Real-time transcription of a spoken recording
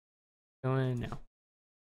Going now.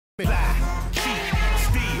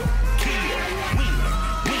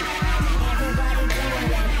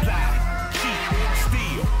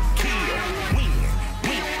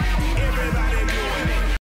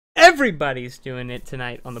 Everybody's doing it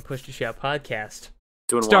tonight on the Push to Shout podcast.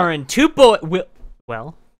 Doing starring what? two boys.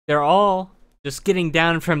 Well, they're all just getting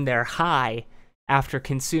down from their high after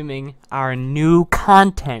consuming our new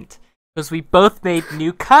content. Because we both made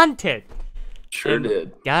new content. Sure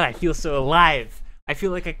did. God, I feel so alive. I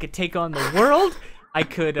feel like I could take on the world. I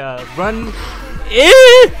could run.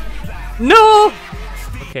 No!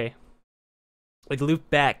 Okay. Like loop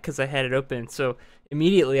back because I had it open. So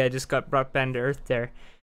immediately I just got brought back to earth there.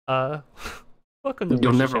 Welcome to You'll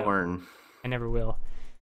Push to never Shout. learn. I never will.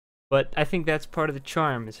 But I think that's part of the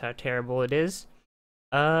charm, is how terrible it is.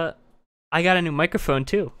 I got a new microphone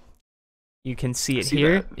too. You can see it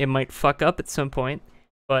here. That. It might fuck up at some point,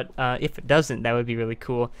 but if it doesn't, that would be really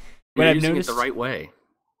cool. You're What I've using noticed, it the right way.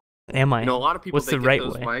 am I? You know, a lot of people What's they the get right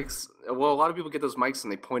those way? mics. Well, a lot of people get those mics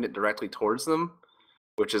and they point it directly towards them,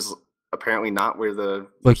 which is apparently not where the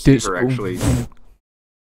Like this. receiver actually.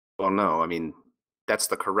 Well, no, I mean that's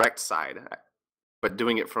the correct side, but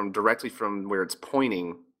doing it from directly from where it's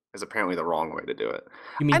pointing is apparently the wrong way to do it.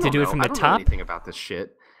 You mean I to don't do it know. from I the don't know top? anything about this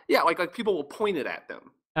shit. Yeah, like people will point it at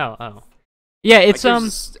them. Oh. Yeah, it's like yours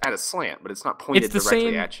is at a slant, but it's not pointed it's the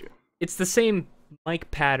directly same- at you. It's the same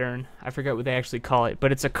mic pattern. I forgot what they actually call it,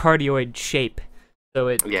 but it's a cardioid shape. So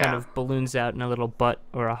it kind Yeah. of balloons out in a little butt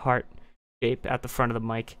or a heart shape at the front of the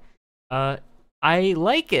mic. I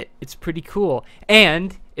like it. It's pretty cool.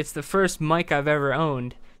 And it's the first mic I've ever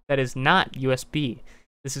owned that is not USB.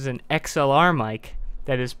 This is an XLR mic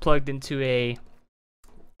that is plugged into a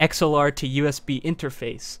XLR to USB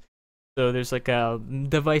interface. So there's like a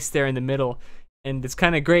device there in the middle. And it's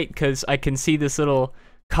kind of great because I can see this little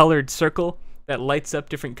colored circle that lights up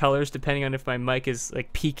different colors depending on if my mic is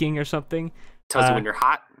like peaking or something. Tells you when you're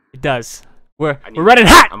hot. It does. We're I need running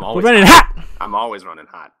that. hot. I'm We're always running hot. I'm always running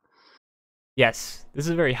hot. Yes, this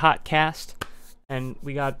is a very hot cast, and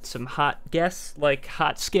we got some hot guests like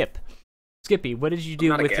Hot Skip. Skippy, what did you do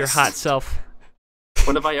not a with your guest. hot self?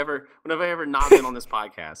 When have I ever not been on this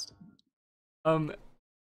podcast?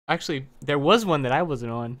 Actually, there was one that I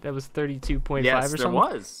wasn't on. That was 32.5 Yes, or there something.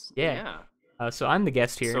 was. Yeah. So I'm the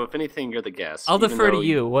guest here. So if anything, you're the guest. I'll even defer to though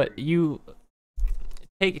you. What you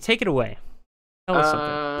take it away. Tell us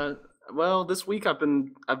something. Well, this week I've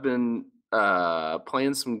been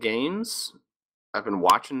playing some games. I've been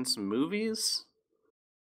watching some movies.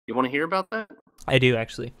 You want to hear about that? I do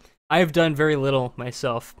actually. I have done very little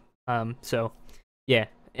myself. So yeah,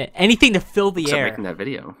 anything to fill the Except air. making that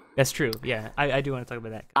video. That's true. Yeah, I do want to talk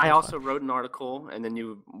about that. I That's also fun. wrote an article, and then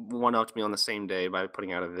you one-upped me on the same day by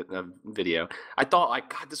putting out a video. I thought, like,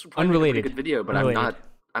 God, this would probably be a Unrelated. pretty good video, but Unrelated. I'm not.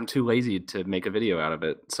 I'm too lazy to make a video out of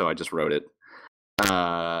it, so I just wrote it.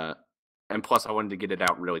 And plus, I wanted to get it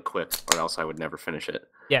out really quick, or else I would never finish it.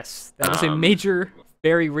 Yes, that is a Um, major,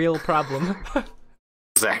 very real problem.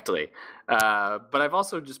 Exactly. But I've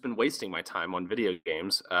also just been wasting my time on video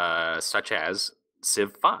games, such as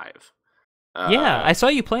Civ 5. Yeah, I saw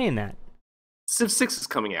you playing that. Civ 6 is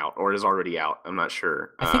coming out, or is already out. I'm not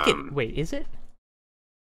sure. I think it. Wait, is it?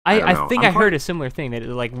 I don't I know. think I'm I heard a similar thing that it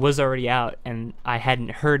like was already out, and I hadn't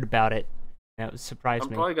heard about it. That surprised I'm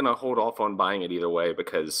me. probably going to hold off on buying it either way,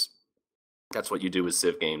 because that's what you do with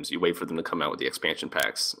Civ games. You wait for them to come out with the expansion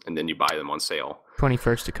packs, and then you buy them on sale.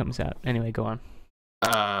 21st it comes out. Anyway, go on.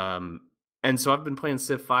 And so I've been playing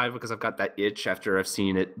Civ 5 because I've got that itch after I've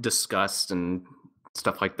seen it discussed and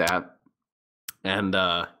stuff like that. And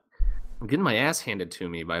I'm getting my ass handed to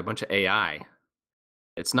me by a bunch of AI.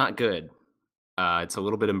 It's not good. It's a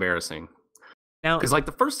little bit embarrassing. Now, Because like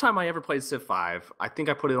the first time I ever played Civ 5, I think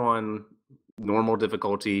I put it on normal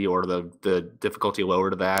difficulty or the difficulty lower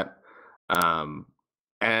to that.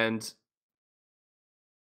 And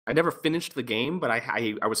I never finished the game, but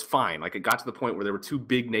I was fine. Like it got to the point where there were two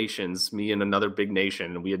big nations, me and another big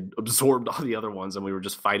nation, and we had absorbed all the other ones, and we were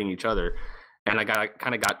just fighting each other. And I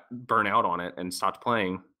kind of got burnt out on it and stopped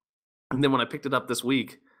playing. And then when I picked it up this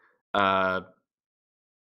week, I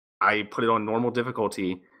put it on normal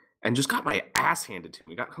difficulty and just got my ass handed to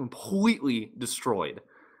me. Got completely destroyed.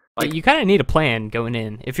 Like you kind of need a plan going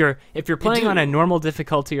in. If you're playing on a do. normal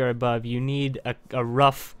difficulty or above, you need a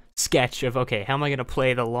rough sketch of, okay, how am I going to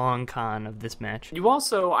play the long con of this match? you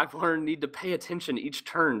also, I've learned, need to pay attention each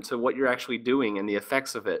turn to what you're actually doing and the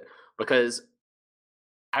effects of it, because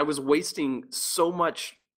I was wasting so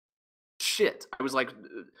much shit. I was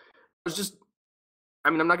just, I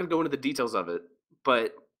mean, I'm not going to go into the details of it,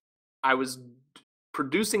 but I was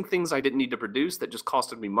producing things I didn't need to produce that just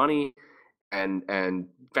costed me money, and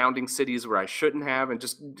founding cities where I shouldn't have, and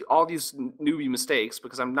just all these newbie mistakes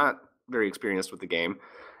because I'm not very experienced with the game.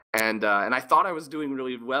 And I thought I was doing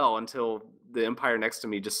really well until the empire next to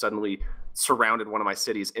me just suddenly surrounded one of my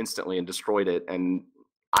cities instantly and destroyed it. And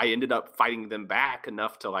I ended up fighting them back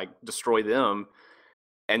enough to like destroy them,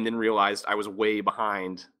 and then realized I was way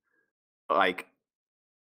behind, like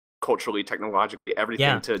culturally, technologically,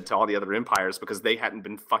 everything to all the other empires because they hadn't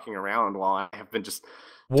been fucking around while I have been just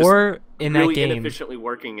in really that game inefficiently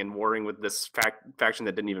working and warring with this faction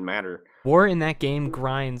that didn't even matter. War in that game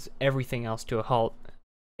grinds everything else to a halt.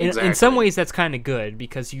 Exactly. In some ways, that's kind of good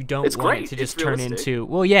because you don't want it to just turn into...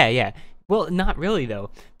 Well, yeah. Well, not really, though,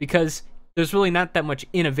 because there's really not that much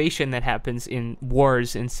innovation that happens in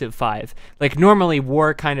wars in Civ 5. Like, normally,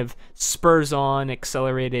 war kind of spurs on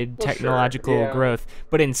accelerated technological growth.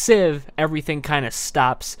 But in Civ, everything kind of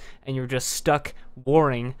stops, and you're just stuck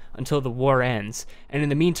warring until the war ends. And in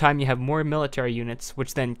the meantime, you have more military units,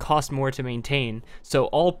 which then cost more to maintain. So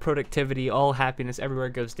all productivity, all happiness, everywhere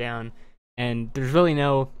goes down. And there's really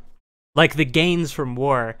no, like, the gains from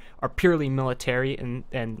war are purely military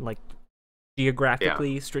and like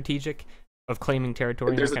geographically strategic of claiming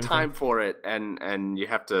territory. And there's a time for it, and you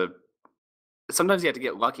have to. Sometimes you have to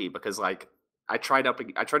get lucky because like I tried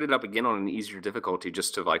it up again on an easier difficulty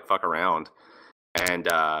just to like fuck around, and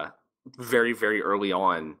very very early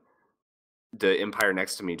on, the empire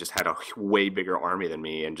next to me just had a way bigger army than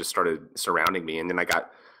me and just started surrounding me, and then I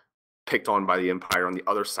got picked on by the empire on the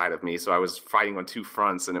other side of me, so I was fighting on two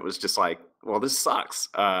fronts, and it was just like, well, this sucks.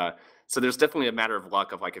 So there's definitely a matter of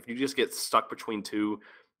luck of like if you just get stuck between two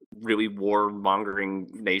really war-mongering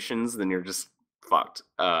nations, then you're just fucked.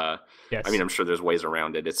 Yes. I mean, I'm sure there's ways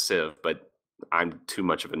around it. It's Civ, but I'm too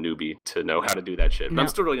much of a newbie to know how to do that shit. But I'm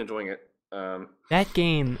still really enjoying it. That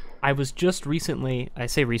game, I was just recently, I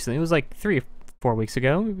say recently, it was like 3 or 4 weeks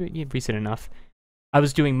ago, recent enough. I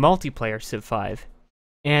was doing multiplayer Civ 5.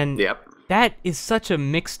 And that is such a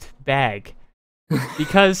mixed bag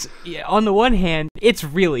because on the one hand, it's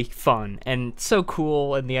really fun and so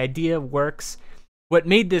cool and the idea works. What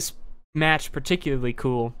made this match particularly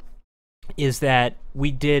cool is that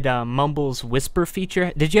we did Mumble's Whisper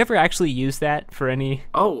feature. Did you ever actually use that for any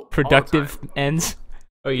productive ends?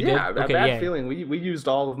 Oh, you did? Okay, bad feeling. We used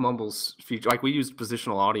all of Mumble's feature. Like, we used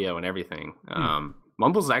positional audio and everything.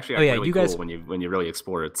 Mumble's actually really cool when you really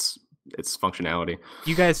explore its functionality.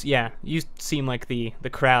 You guys, you seem like the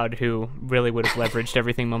crowd who really would have leveraged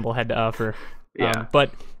everything Mumble had to offer.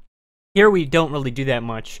 But here we don't really do that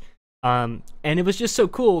much. And it was just so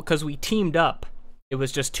cool because we teamed up. It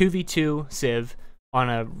was just 2v2 Civ on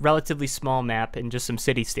a relatively small map and just some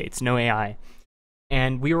city-states, no AI.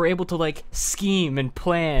 And we were able to like scheme and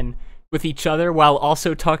plan with each other while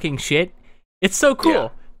also talking shit. It's so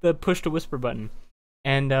cool, the push to whisper button.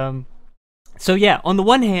 And so yeah, on the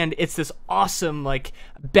one hand, it's this awesome like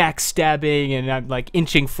backstabbing, and I'm like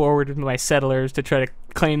inching forward with my settlers to try to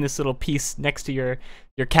claim this little piece next to your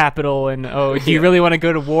capital, and do you really want to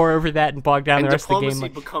go to war over that and bog down the rest of the game?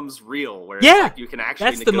 Diplomacy becomes real, where like, you can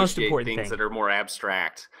actually that's the most important things that are more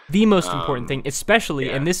abstract. The most important thing,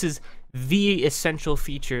 especially, and this is the essential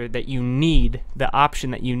feature that you need, the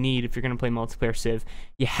option that you need if you're going to play multiplayer Civ,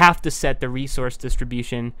 you have to set the resource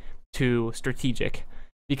distribution to strategic.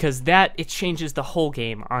 Because it changes the whole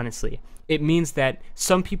game, honestly. It means that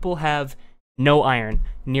some people have no iron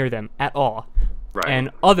near them at all. Right.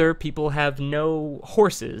 And other people have no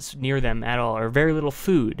horses near them at all, or very little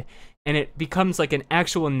food. And it becomes like an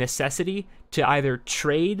actual necessity to either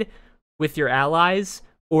trade with your allies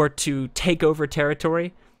or to take over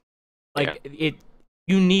territory. Like,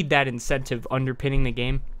 you need that incentive underpinning the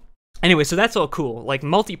game. Anyway, so that's all cool. Like,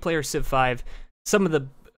 multiplayer Civ 5,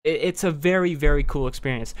 it's a very, very cool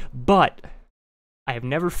experience. But I have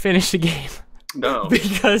never finished a game. No.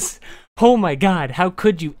 Because, oh my god, how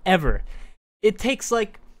could you ever? It takes,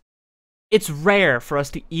 it's rare for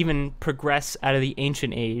us to even progress out of the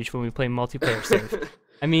ancient age when we play multiplayer Civ.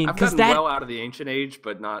 I mean, I've gotten well out of the ancient age,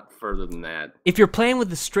 but not further than that. If you're playing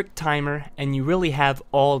with a strict timer and you really have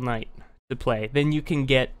all night to play, then you can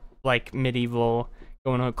get, like, medieval,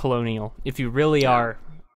 going on colonial, if you really are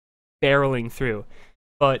barreling through.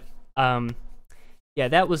 But,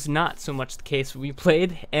 that was not so much the case when we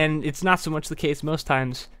played, and it's not so much the case most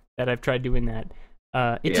times that I've tried doing that.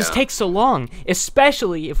 It just takes so long,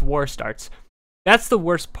 especially if war starts. That's the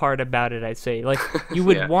worst part about it, I'd say. Like, you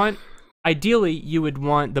would ideally, you would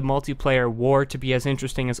want the multiplayer war to be as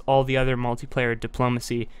interesting as all the other multiplayer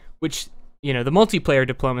diplomacy, which, the multiplayer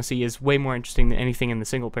diplomacy is way more interesting than anything in the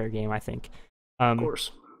single-player game, I think. Of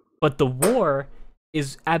course. But the war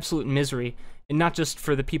is absolute misery. and not just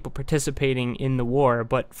for the people participating in the war,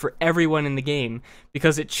 but for everyone in the game,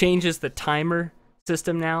 because it changes the timer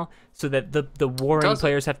system now, so that the warring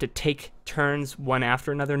players have to take turns one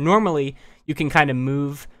after another. Normally, you can kind of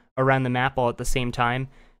move around the map all at the same time,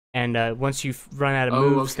 and once you've run out of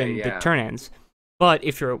moves, then the turn ends. But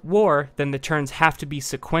if you're at war, then the turns have to be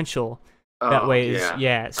sequential. That way,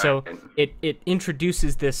 so it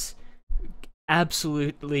introduces this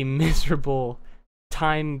absolutely miserable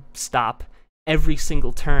time stop every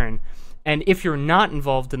single turn. And if you're not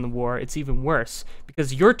involved in the war, it's even worse,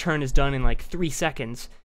 because your turn is done in like 3 seconds,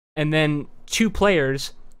 and then 2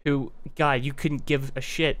 players who, God, you couldn't give a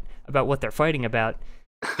shit about what they're fighting about,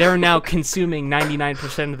 they're now consuming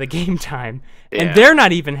 99% of the game time, and they're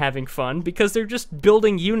not even having fun because they're just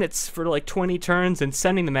building units for like 20 turns and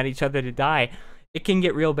sending them at each other to die. It can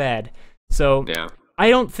get real bad. So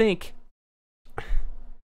I don't think...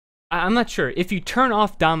 I'm not sure. If you turn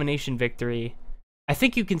off domination victory, I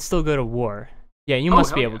think you can still go to war. Yeah, you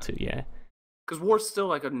must be able to, yeah. Because war's still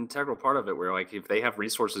like an integral part of it, where like if they have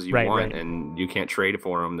resources you want and you can't trade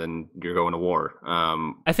for them, then you're going to war.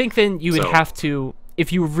 I think then you would have to,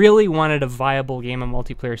 if you really wanted a viable game of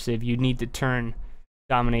multiplayer Civ, you'd need to turn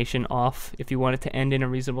domination off if you want it to end in a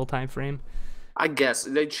reasonable time frame. I guess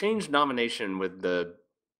they changed domination with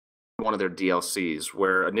one of their DLCs,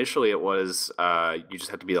 where initially it was you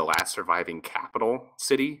just had to be the last surviving capital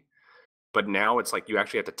city. But now it's like you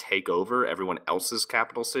actually have to take over everyone else's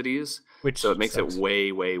capital cities, so it makes it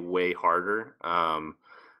way, way, way harder.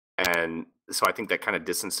 And so I think that kind of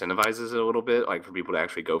disincentivizes it a little bit, like for people to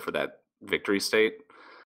actually go for that victory state.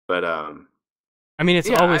 But I mean, it's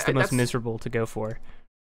always the most miserable to go for.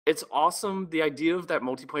 It's awesome. The idea of that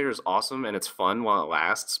multiplayer is awesome, and it's fun while it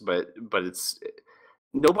lasts. But it's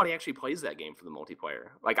nobody actually plays that game for the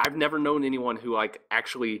multiplayer. Like I've never known anyone who like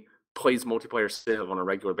actually plays multiplayer Civ on a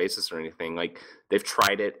regular basis or anything. Like they've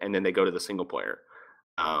tried it and then they go to the single player.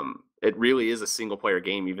 It really is a single player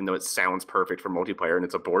game, even though it sounds perfect for multiplayer, and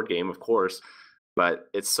it's a board game, of course, but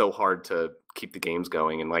it's so hard to keep the games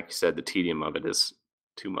going. And like you said, the tedium of it is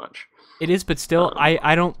too much. It is, but still,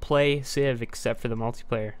 I don't play Civ except for the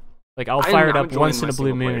multiplayer. Like I'll fire it up once in a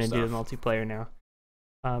blue moon and do the multiplayer now.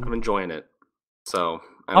 I'm enjoying it. So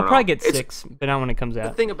I'll probably get 6, but not when it comes out.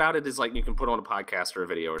 The thing about it is, like, you can put on a podcast or a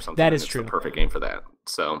video or something. That is true. It's the perfect game for that.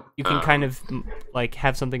 So you can kind of like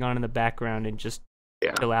have something on in the background and just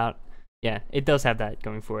chill out. Yeah, it does have that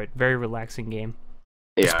going for it. Very relaxing game.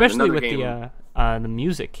 Yeah, especially with the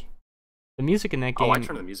music. The music in that game. Oh, I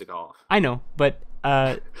turn the music off. I know, but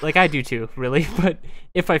like I do too, really. But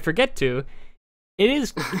if I forget to,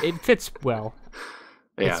 it fits well.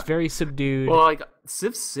 Yeah. It's very subdued. Well, like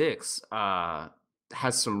Civ 6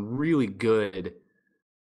 has some really good,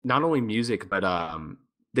 not only music, but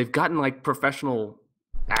they've gotten like professional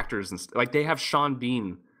actors and like they have Sean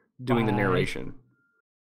Bean doing the narration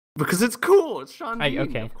because it's cool. It's Sean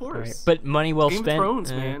Bean, of course. Right. But money well spent. Game of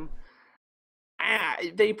Thrones, man.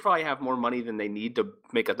 They probably have more money than they need to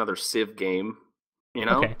make another Civ game. You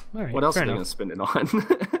know, what else are they going to spend it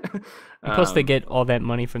on? Plus, they get all that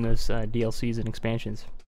money from those DLCs and expansions.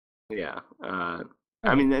 Yeah,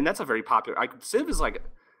 I mean, and that's a very popular. Civ is like,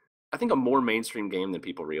 I think, a more mainstream game than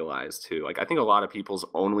people realize too. Like, I think a lot of people's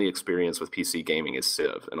only experience with PC gaming is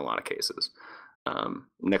Civ in a lot of cases.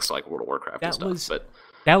 Next to like World of Warcraft and stuff. But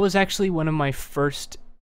that was actually one of my first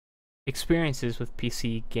experiences with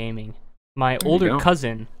PC gaming. My older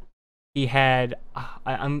cousin, he had.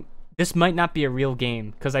 This might not be a real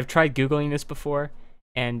game, because I've tried Googling this before,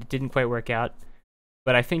 and it didn't quite work out.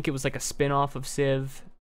 But I think it was like a spin-off of Civ.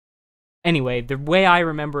 Anyway, the way I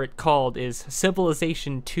remember it called is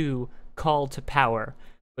Civilization 2 Call to Power.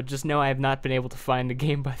 But just know I have not been able to find a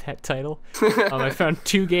game by that title. I found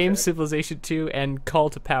 2 games, Civilization 2 and Call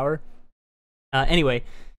to Power. Anyway,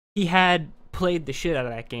 he had played the shit out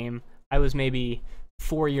of that game. I was maybe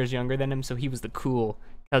 4 years younger than him, so he was the cool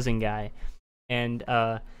cousin guy. And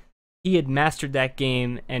he had mastered that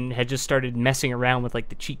game and had just started messing around with like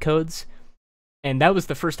the cheat codes. And that was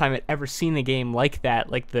the first time I'd ever seen a game like that,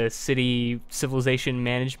 like the city civilization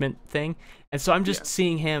management thing. And so I'm just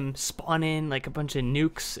seeing him spawn in like a bunch of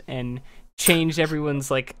nukes and change everyone's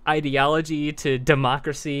like ideology to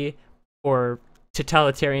democracy or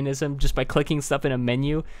totalitarianism just by clicking stuff in a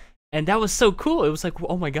menu. And that was so cool. It was like,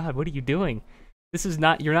 oh my God, what are you doing? This is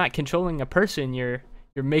not, you're not controlling a person. You're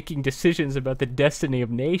making decisions about the destiny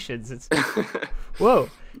of nations. It's whoa.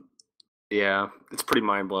 Yeah, it's pretty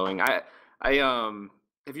mind blowing. I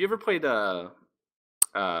have you ever played War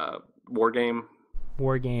Game?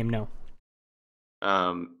 War Game, no.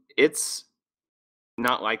 It's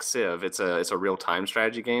not like Civ. It's a real time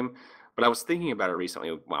strategy game. But I was thinking about it recently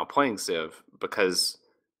while playing Civ. because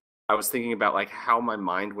I was thinking about like how my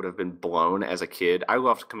mind would have been blown as a kid. I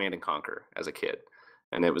loved Command and Conquer as a kid,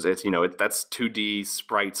 and that's 2D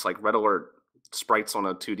sprites, like Red Alert sprites on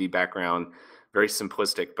a 2D background, very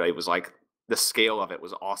simplistic, but it was like the scale of it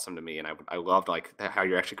was awesome to me, and I loved like how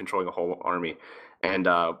you're actually controlling a whole army. And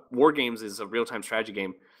War Games is a real time strategy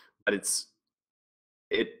game, but it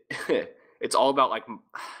it's all about like,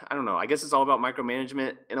 I don't know, I guess it's all about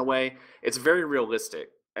micromanagement in a way. It's very realistic,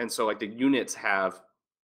 and so like the units have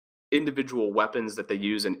individual weapons that they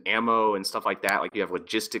use and ammo and stuff like that. Like you have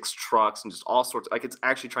logistics trucks and just all sorts. Like it's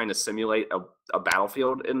actually trying to simulate a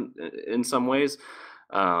battlefield in some ways,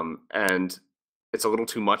 and it's a little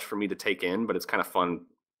too much for me to take in, but it's kind of fun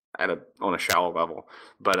on a shallow level.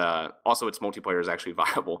 But also its multiplayer is actually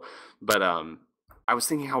viable. But I was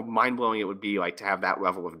thinking how mind blowing it would be like to have that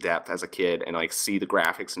level of depth as a kid and like see the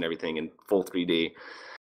graphics and everything in full 3D.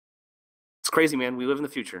 It's crazy, man. We live in the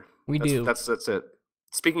future. We do. That's it.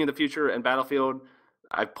 Speaking of the future and Battlefield,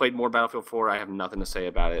 I've played more Battlefield 4. I have nothing to say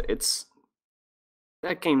about it.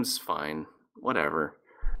 That game's fine. Whatever.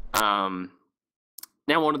 Now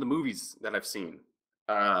one of the movies that I've seen.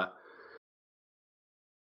 Sicario.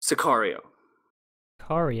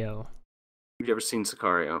 Sicario. Have you ever seen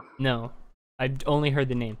Sicario? No. I've only heard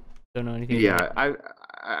the name. Don't know anything Yeah, about it.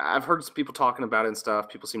 I've heard some people talking about it and stuff.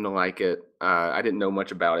 People seem to like it. I didn't know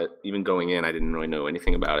much about it. Even going in, I didn't really know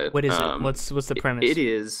anything about it. What is it? What's the premise? It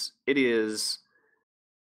is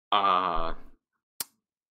a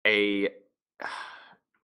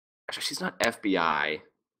actually she's not FBI,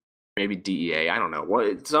 maybe DEA, I don't know.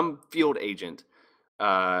 What some field agent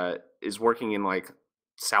is working in like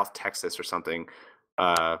South Texas or something,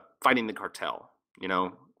 fighting the cartel,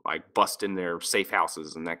 like busting their safe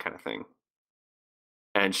houses and that kind of thing.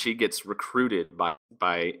 And she gets recruited by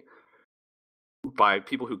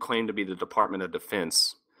people who claim to be the Department of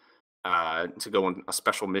Defense to go on a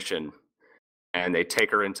special mission, and they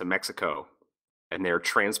take her into Mexico, and they're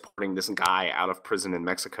transporting this guy out of prison in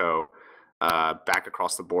Mexico back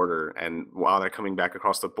across the border. And while they're coming back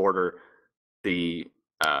across the border, the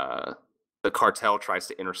cartel tries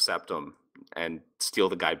to intercept them and steal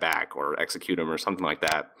the guy back or execute him or something like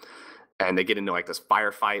that. And they get into like this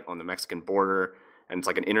firefight on the Mexican border. And it's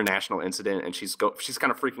like an international incident, and she's kind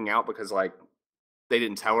of freaking out because like they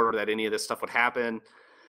didn't tell her that any of this stuff would happen.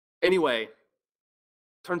 Anyway,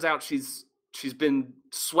 turns out she's been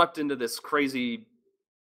swept into this crazy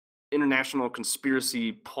international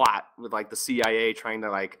conspiracy plot with like the CIA trying to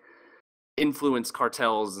like influence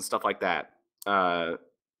cartels and stuff like that.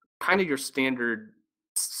 Kind of your standard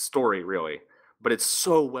story, really, but it's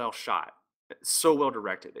so well shot, so well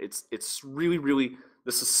directed. It's really, really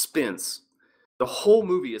the suspense. The whole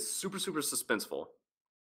movie is super, super suspenseful.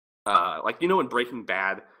 Like, in Breaking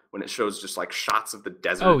Bad, when it shows just like shots of the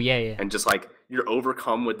desert. Oh, yeah. And just like you're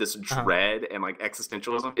overcome with this dread and like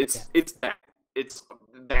existentialism. It's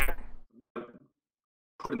that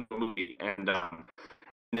put in the movie. And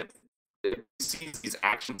it sees these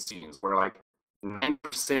action scenes where like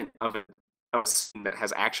 9% of it, a scene that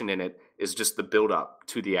has action in it, is just the build up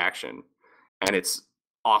to the action. And it's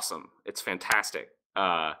awesome. It's fantastic.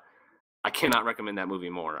 I cannot recommend that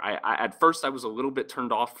movie more. I at first I was a little bit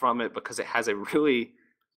turned off from it because it has the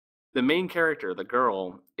main character, the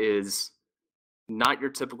girl, is not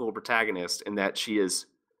your typical protagonist in that she's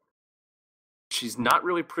not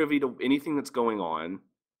really privy to anything that's going on.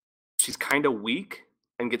 She's kind of weak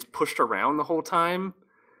and gets pushed around the whole time,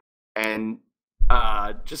 and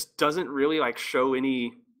just doesn't really like show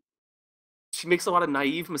any. She makes a lot of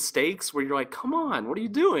naive mistakes where you're like, come on, what are you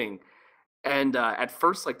doing? And at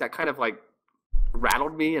first, like, that kind of like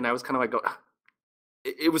rattled me, and I was kind of like,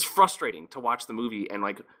 it was frustrating to watch the movie and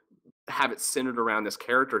like have it centered around this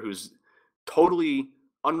character who's totally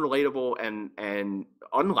unrelatable and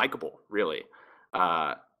unlikable, really.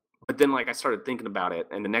 But then like I started thinking about it,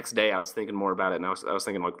 and the next day I was thinking more about it, and I was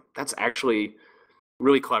thinking like, that's actually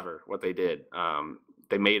really clever what they did.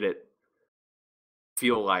 They made it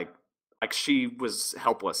feel like she was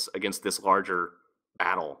helpless against this larger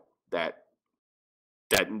battle that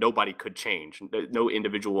nobody could change. No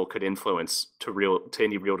individual could influence to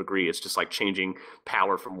any real degree. It's just like changing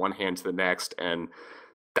power from one hand to the next, and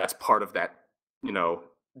that's part of that,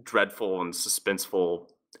 dreadful and suspenseful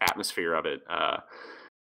atmosphere of it.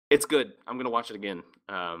 It's good. I'm gonna watch it again,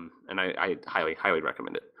 and I highly, highly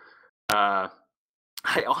recommend it.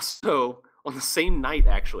 I also, on the same night,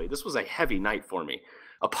 actually, this was a heavy night for me.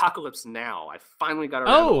 Apocalypse Now. I finally got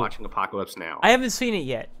around to watching Apocalypse Now. I haven't seen it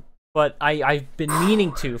yet, but I've been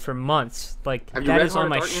meaning to for months. Like, that is on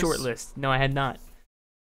my short list. No, I had not.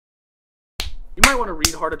 You might want to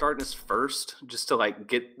read Heart of Darkness first, just to like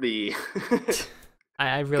get the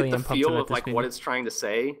I really get the am pumped feel about of this like movie. what it's trying to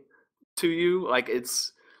say to you. Like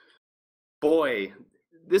it's boy,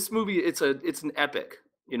 this movie it's an epic.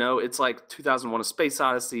 You know, it's like 2001: A Space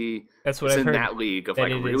Odyssey. That's what It's I've in heard that league of that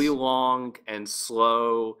like it really is. long and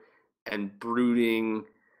slow and brooding.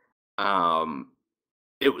 Um,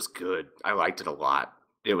 it was good. I liked it a lot.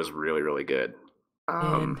 It was really really good.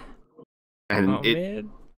 And Um, and oh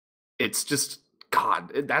man, it's just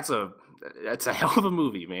God. That's a hell of a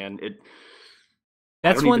movie, man. I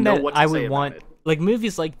that's don't one even know that what I to would say about want. it. Like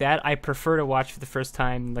movies like that, I prefer to watch for the first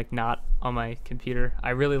time, like not on my computer. I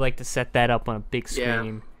really like to set that up on a big Yeah,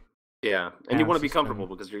 screen, yeah, and you sound want to be comfortable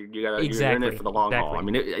system. because you're in it Exactly, for the long haul. I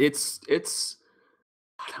exactly. mean, it's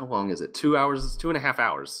God, how long is it? 2 hours, 2.5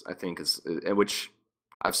 hours, I think is which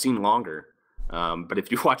I've seen longer. But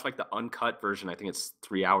if you watch like the uncut version, I think it's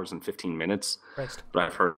 3 hours and 15 minutes. Christ. But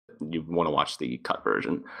I've heard you want to watch the cut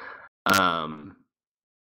version. Um,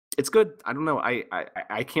 it's good. I don't know.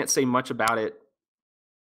 I can't say much about it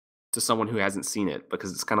to someone who hasn't seen it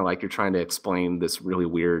because it's kind of like you're trying to explain this really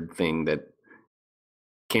weird thing that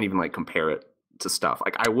can't even like compare it to stuff.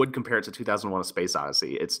 Like I would compare it to 2001: A Space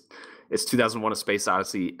Odyssey. It's 2001: A Space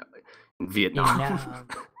Odyssey in In Vietnam.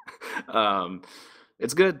 um,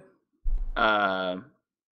 it's good. Uh,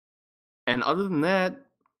 and other than that, I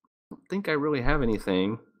don't think I really have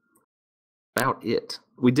anything about it.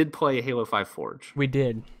 We did play Halo 5 Forge we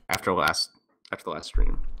did. after the last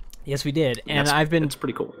stream. Yes, we did. And And that's it's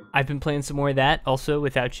pretty cool. I've been playing some more of that also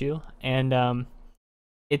without you, and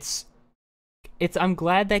it's I'm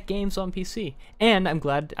glad that game's on PC, and I'm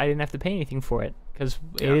glad I didn't have to pay anything for it because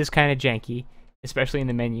it Yeah. is kind of janky, especially in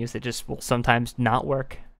the menus that just will sometimes not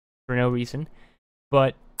work for no reason.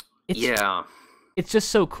 But Yeah. it's just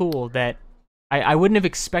so cool that I wouldn't have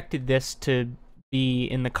expected this to be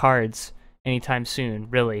in the cards anytime soon.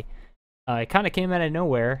 Really, it kind of came out of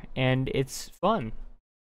nowhere, and it's fun.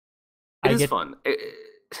 It I is get fun.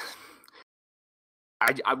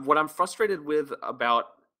 What I'm frustrated with about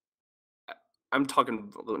I'm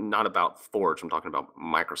talking not about Forge. I'm talking about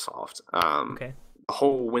Microsoft. okay. The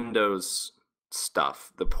whole Windows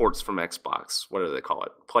stuff, the ports from Xbox. What do they call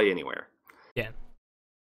it? Play Anywhere. Yeah.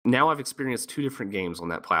 Now I've experienced two different games on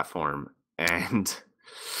that platform, and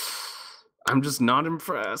I'm just not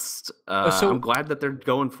impressed. I'm So glad that they're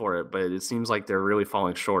going for it, but it seems like they're really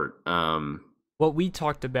falling short. what we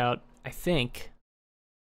talked about, I think,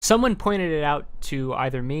 someone pointed it out to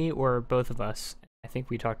either me or both of us. I think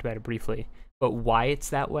we talked about it briefly, but why it's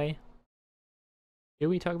that way? Did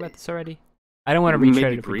we talk about this already? I don't want to retread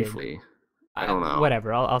Maybe it if we did. briefly. I don't know.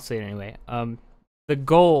 Whatever. I'll say it anyway. The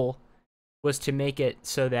goal was to make it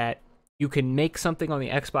so that you can make something on the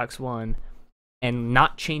Xbox One and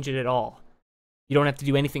not change it at all. You don't have to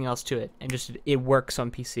do anything else to it, and just it works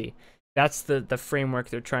on PC. That's the framework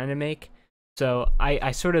they're trying to make. So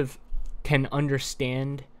I sort of can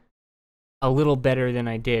understand a little better than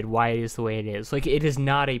I did why it is the way it is. Like it is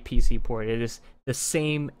not a PC port. It is the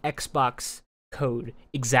same Xbox code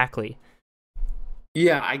exactly.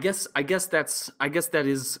 Yeah, I guess that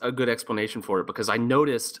is a good explanation for it because I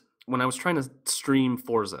noticed when I was trying to stream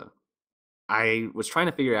Forza, I was trying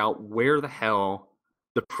to figure out where the hell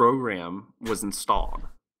the program was installed.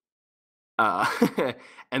 Uh,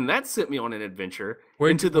 and that sent me on an adventure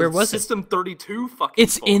into Where the was it? System 32 fucking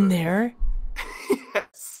It's in folder. there.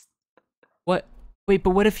 Yes. What? Wait,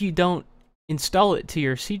 but what if you don't install it to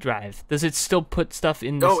your C drive? Does it still put stuff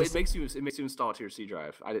in the No, system? it makes you install it to your C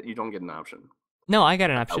drive. You don't get an option, No, I got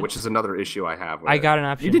an option. which is another issue I have with I it. got an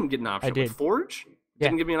option. You didn't get an option I did. with Forge? You Yeah.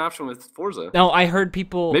 didn't give me an option with Forza. No, I heard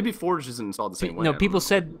people. Maybe Forge isn't installed the same way. No, I don't people know.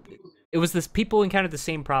 said it was this. People encountered the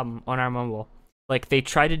same problem on our mobile. Like they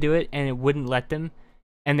tried to do it and it wouldn't let them,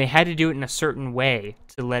 and they had to do it in a certain way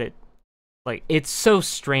to let it. Like it's so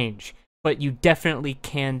strange, but you definitely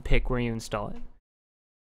can pick where you install it.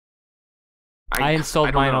 I installed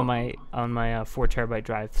I don't mine know. on my 4 terabyte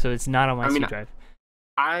drive, so it's not on my I C mean, drive.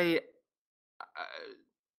 I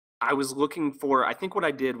I was looking for. I think what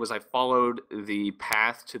I did was I followed the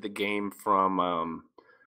path to the game from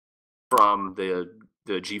the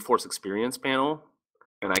GeForce Experience panel,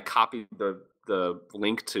 and I copied the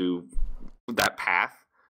link to that path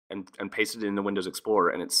and pasted it into Windows Explorer,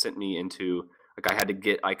 and it sent me into like I had to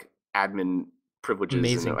get like admin privileges and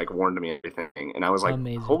it Amazing. like warned me and everything, and I was like,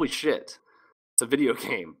 Amazing. holy shit, it's a video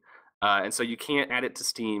game, and so you can't add it to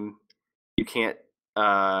Steam, you can't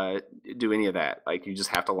do any of that. Like you just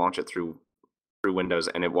have to launch it through Windows,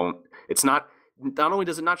 and it won't. It's not. Not only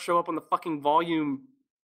does it not show up on the fucking volume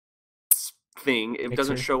thing, it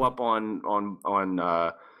doesn't show up on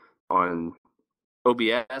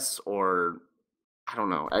OBS or I don't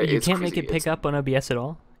know. You It's can't crazy. make it pick up on OBS at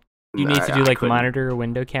all. You No, need to do I like couldn't. monitor or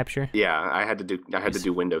window capture. Yeah, I had to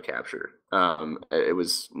do window capture. It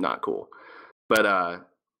was not cool. But I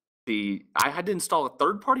had to install a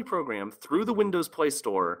third party program through the Windows Play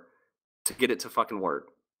Store to get it to fucking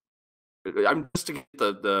work. I'm just to get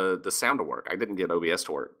the sound to work. I didn't get OBS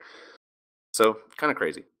to work. So kind of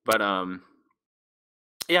crazy. But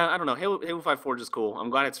yeah, I don't know. Halo 5 Forge is cool. I'm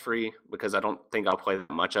glad it's free because I don't think I'll play that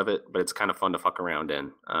much of it, but it's kind of fun to fuck around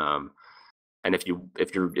in. And if you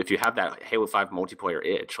have that Halo 5 multiplayer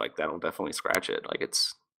itch, like that'll definitely scratch it. Like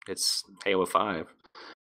it's Halo 5.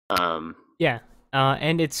 Yeah,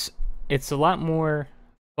 and it's a lot more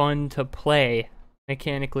fun to play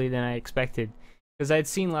mechanically than I expected, because I'd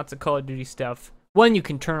seen lots of Call of Duty stuff. One, you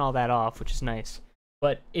can turn all that off, which is nice,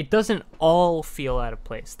 but it doesn't all feel out of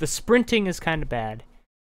place. The sprinting is kind of bad,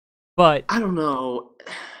 but I don't know.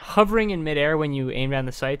 hovering in midair when you aim down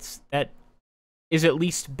the sights, that is at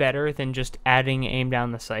least better than just adding aim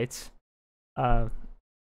down the sights. Yeah,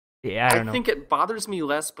 I don't know. I think it bothers me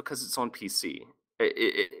less because it's on PC.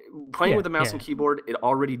 Playing with a mouse and keyboard, it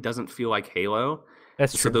already doesn't feel like Halo.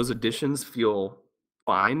 That's true. So those additions feel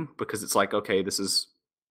fine because it's like, okay, this is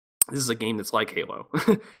a game that's like Halo,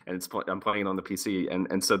 and I'm playing it on the PC,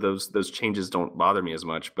 and so those changes don't bother me as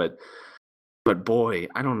much. But boy,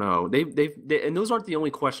 I don't know. They and those aren't the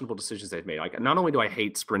only questionable decisions they've made. Like, not only do I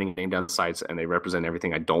hate sprinting aim down sights, and they represent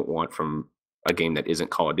everything I don't want from a game that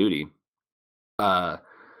isn't Call of Duty.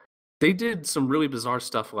 They did some really bizarre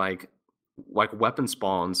stuff like weapon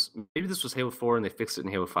spawns. Maybe this was Halo 4 and they fixed it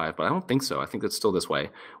in Halo 5, but I don't think so. I think it's still this way.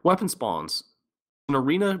 Weapon spawns, an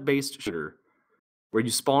arena-based shooter where you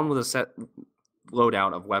spawn with a set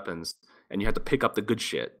loadout of weapons and you have to pick up the good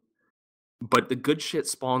shit. But the good shit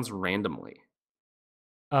spawns randomly.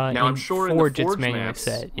 Now, I'm sure in the Forge maps,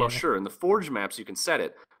 set, yeah. well, sure, in the Forge maps you can set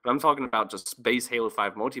it, but I'm talking about just base Halo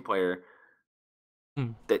 5 multiplayer.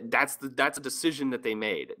 That's a decision that they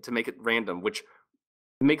made to make it random, which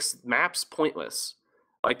makes maps pointless.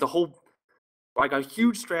 Like the whole, like a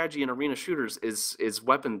huge strategy in arena shooters is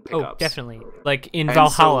weapon pickups. Oh, definitely. Like in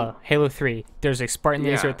Valhalla, Halo 3, there's a Spartan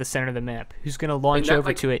laser at the center of the map. Who's gonna launch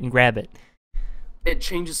over to it and grab it? It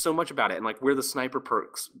changes so much about it, and like where the sniper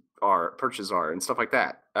perches are, and stuff like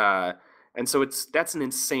that. And so that's an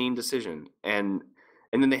insane decision.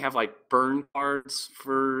 And then they have like burn cards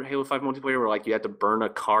for Halo 5 multiplayer where like you have to burn a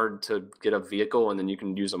card to get a vehicle and then you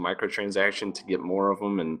can use a microtransaction to get more of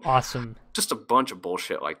them, and awesome. Just a bunch of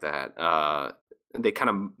bullshit like that. They kind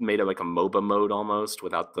of made it like a MOBA mode almost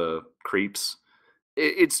without the creeps.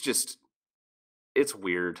 It's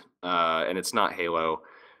weird. And it's not Halo.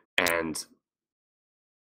 And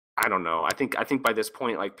I don't know. I think by this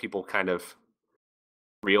point, like people kind of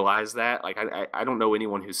realize that. Like I don't know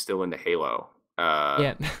anyone who's still into Halo.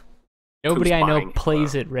 Yeah, nobody I know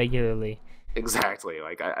plays it regularly. Exactly.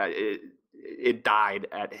 Like it died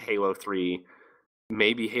at Halo 3.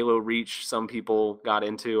 Maybe Halo Reach some people got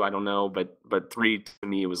into. I don't know, but 3 to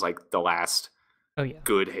me was like the last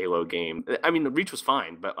good Halo game. I mean, the Reach was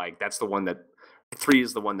fine, but like that's the one that 3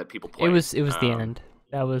 is the one that people play. It was the end.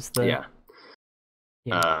 That was the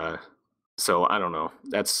yeah. So I don't know.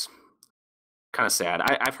 That's kind of sad.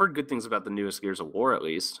 I've heard good things about the newest Gears of War, at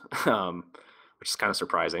least, which is kind of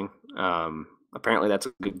surprising. Apparently, that's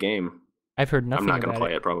a good game. I've heard nothing. I'm not going to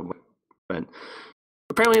play it probably, but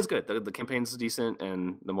apparently it's good. The campaign's decent,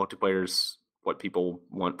 and the multiplayer's what people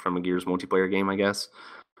want from a Gears multiplayer game, I guess.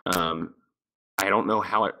 I don't know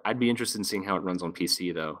how I'd be interested in seeing how it runs on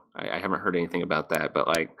PC, though. I haven't heard anything about that, but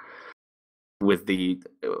like we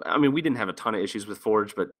didn't have a ton of issues with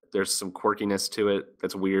Forge, but there's some quirkiness to it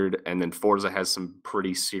that's weird, and then Forza has some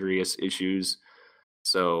pretty serious issues.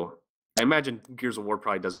 So I imagine Gears of War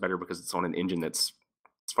probably does better because it's on an engine that's,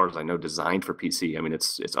 as far as I know, designed for PC. I mean,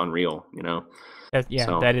 it's Unreal, you know.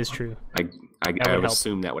 So that is true. I would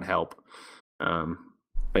assume that would help.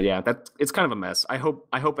 But yeah, it's kind of a mess. I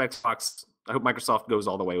hope Microsoft goes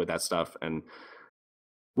all the way with that stuff, and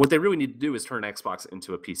what they really need to do is turn Xbox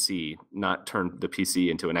into a PC, not turn the PC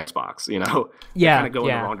into an Xbox. You know, yeah, kind of go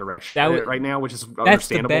in the wrong direction right now, which is that's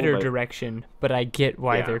the better direction. But I get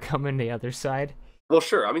why they're coming the other side. Well,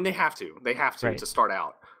 sure. I mean, they have to to start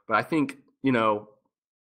out. But I think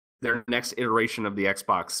their next iteration of the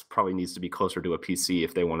Xbox probably needs to be closer to a PC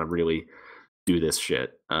if they want to really do this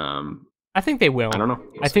shit. I think they will. I don't know.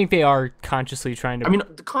 I think they are consciously trying to. I mean,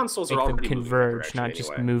 the consoles are already converge, not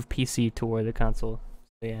just move PC toward the console.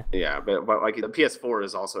 Yeah. Yeah, but like the PS4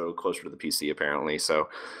 is also closer to the PC apparently, so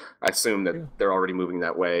I assume that they're already moving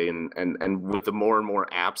that way, and with the more and more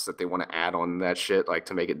apps that they want to add on that shit, like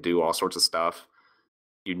to make it do all sorts of stuff,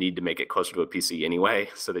 you need to make it closer to a PC anyway,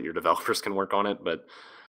 so that your developers can work on it. But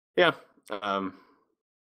yeah,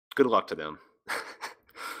 good luck to them.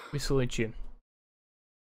 We salute you.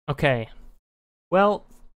 Okay. Well,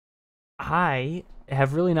 I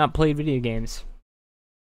have really not played video games.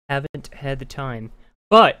 Haven't had the time.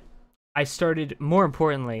 But I started, more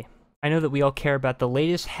importantly, I know that we all care about the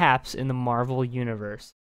latest haps in the Marvel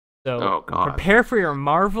universe. So prepare for your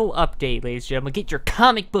Marvel update, ladies and gentlemen. Get your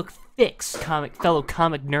comic book fix, fellow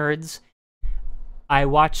comic nerds. I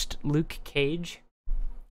watched Luke Cage.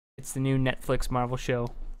 It's the new Netflix Marvel show.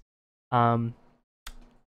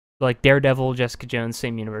 Like Daredevil, Jessica Jones,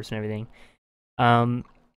 same universe and everything. I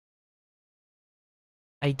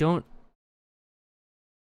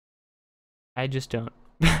just don't.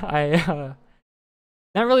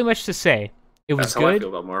 Not really much to say. It was good. That's how I feel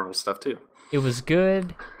about Marvel stuff too. It was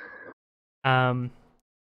good. I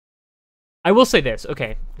will say this.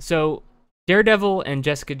 Okay, so Daredevil and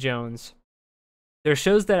Jessica Jones, they're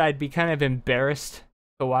shows that I'd be kind of embarrassed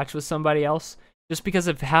to watch with somebody else just because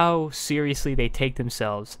of how seriously they take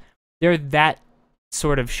themselves. They're that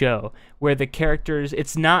sort of show where the characters,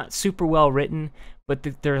 it's not super well written, but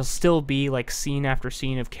there'll still be like scene after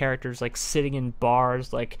scene of characters like sitting in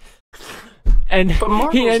bars, like, and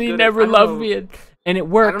he never loved me, and it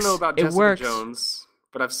works. I don't know about Jessica Jones,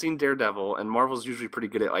 but I've seen Daredevil, and Marvel's usually pretty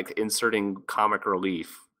good at like inserting comic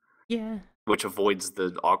relief. Yeah. Which avoids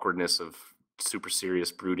the awkwardness of super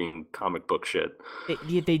serious, brooding comic book shit.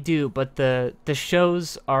 They do, but the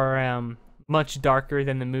shows are much darker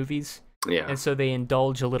than the movies. Yeah. And so they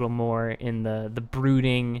indulge a little more in the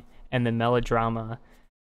brooding and the melodrama.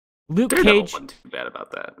 Luke Cage wasn't too bad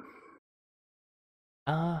about that.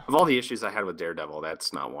 Of all the issues I had with Daredevil,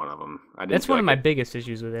 that's not one of them. That's one of my biggest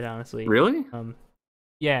issues with it, honestly. Really?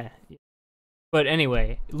 Yeah. But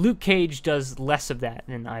anyway, Luke Cage does less of that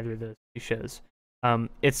than either of those two shows.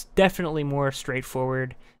 It's definitely more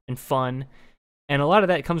straightforward and fun, and a lot of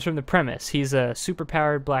that comes from the premise. He's a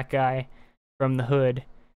superpowered black guy from the hood,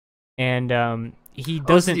 and he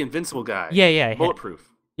doesn't. The invincible guy. Yeah. Bulletproof.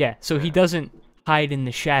 Yeah, so he doesn't hide in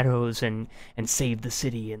the shadows and save the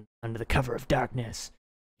city under the cover of darkness.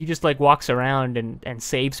 He just like walks around and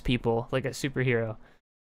saves people like a superhero.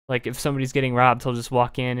 Like if somebody's getting robbed, he'll just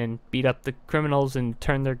walk in and beat up the criminals and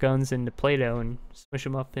turn their guns into Play-Doh and smush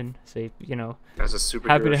them up and say, as a superhero,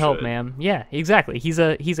 happy to help, ma'am. Yeah, exactly. He's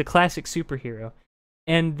a classic superhero.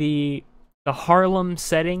 And the Harlem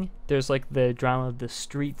setting, there's like the drama of the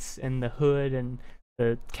streets and the hood and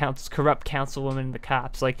the corrupt councilwoman and the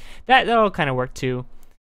cops. Like that all kind of worked too.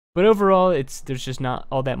 But overall, there's just not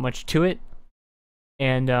all that much to it.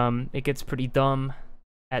 And it gets pretty dumb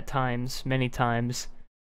at times, many times.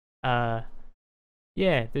 Yeah,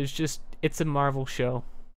 it's a Marvel show.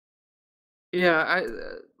 Yeah,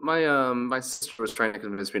 my sister was trying to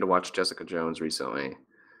convince me to watch Jessica Jones recently,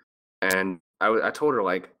 and I told her,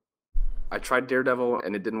 like, I tried Daredevil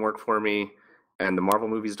and it didn't work for me, and the Marvel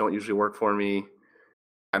movies don't usually work for me.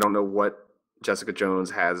 I don't know what Jessica Jones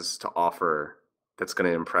has to offer that's going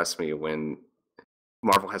to impress me when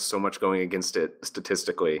Marvel has so much going against it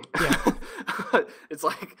statistically. Yeah. It's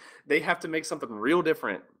like they have to make something real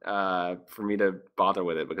different for me to bother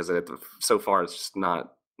with it, because so far it's just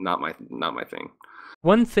not my thing.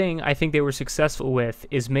 One thing I think they were successful with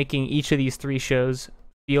is making each of these three shows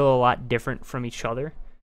feel a lot different from each other.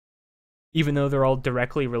 Even though they're all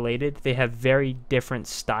directly related, they have very different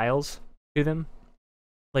styles to them.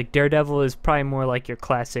 Like Daredevil is probably more like your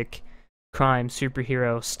classic crime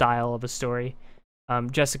superhero style of a story.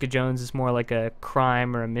 Jessica Jones is more like a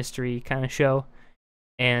crime or a mystery kind of show.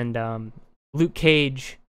 And Luke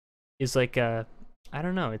Cage is like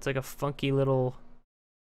it's like a funky little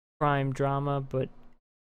crime drama, but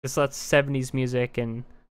it's lots of 70s music and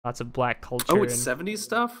lots of black culture. Oh, it's 70s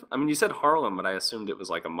stuff? I mean, you said Harlem, but I assumed it was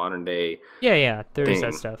like a modern day Yeah, there is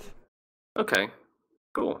that stuff. Okay,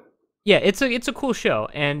 cool. Yeah, it's a cool show,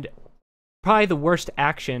 and probably the worst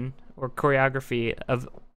action or choreography of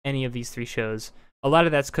any of these three shows. A lot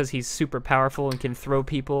of that's because he's super powerful and can throw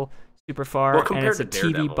people super far, and it's a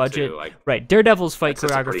TV budget. Too, like, right, Daredevil's fight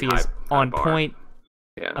choreography is on point,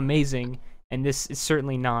 yeah, amazing, and this is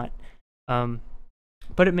certainly not.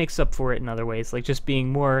 But it makes up for it in other ways, like just being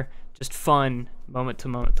more just fun moment to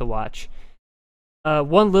moment to watch.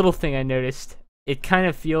 One little thing I noticed, it kind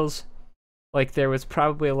of feels like there was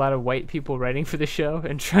probably a lot of white people writing for the show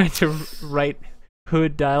and trying to write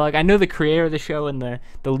hood dialogue. I know the creator of the show and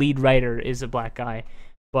the lead writer is a black guy,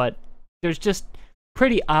 but there's just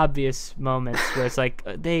pretty obvious moments where it's like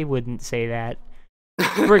they wouldn't say that.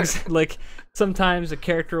 For like sometimes a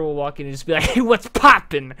character will walk in and just be like, "Hey, what's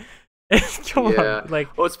poppin'?" Come Yeah. on,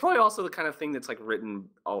 like, Well, it's probably also the kind of thing that's like written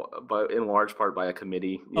but in large part by a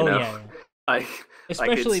committee, you oh know? yeah, yeah. Like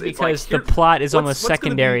Especially it's like because the here plot is almost what's gonna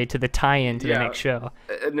secondary be to the tie-in to the yeah, next show.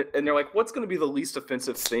 and they're like, what's gonna be the least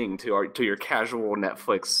offensive thing to your casual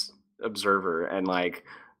Netflix observer? And like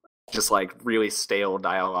just like really stale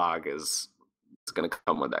dialogue is gonna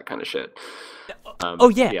come with that kind of shit. Oh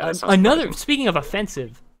yeah, Yeah, that's not another. surprising. Speaking of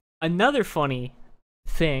offensive, another funny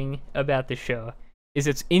thing about the show is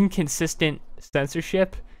its inconsistent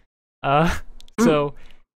censorship. Uh, so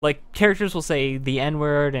like characters will say the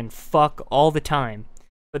N-word and fuck all the time,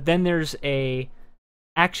 but then there's a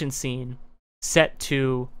action scene set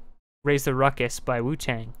to "Raise the Ruckus" by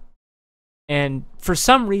Wu-Tang, and for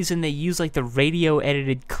some reason they use like the radio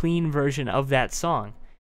edited clean version of that song,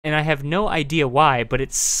 and I have no idea why, but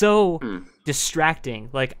it's so Hmm. distracting.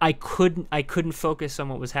 Like I couldn't focus on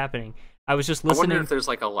what was happening. I was just I wonder listening. if there's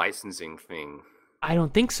like a licensing thing. I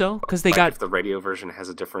don't think so, because they Like got if the radio version has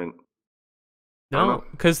a different I don't no, know.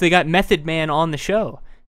 because they got Method Man on the show,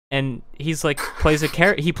 and he's like plays a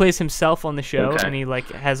character. He plays himself on the show, Okay. and he like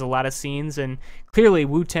has a lot of scenes. And clearly,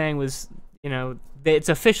 Wu-Tang was, it's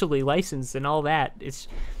officially licensed and all that. It's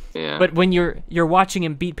Yeah. but when you're watching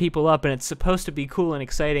him beat people up, and it's supposed to be cool and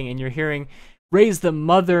exciting, and you're hearing "Raise the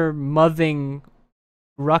Mothing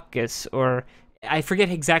Ruckus," or I forget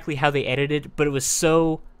exactly how they edited it, but it was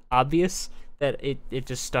so obvious that it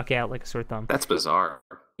just stuck out like a sore thumb. That's bizarre.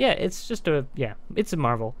 Yeah, it's just it's a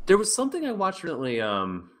Marvel. There was something I watched recently.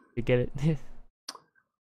 You get it?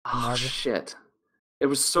 Oh Marvel. shit! It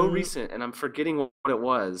was so Mm. recent, and I'm forgetting what it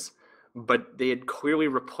was. But they had clearly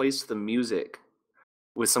replaced the music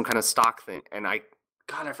with some kind of stock thing, and I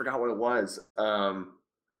forgot what it was.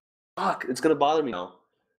 Fuck, it's gonna bother me now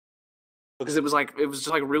because it was just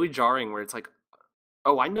like really jarring. Where it's like,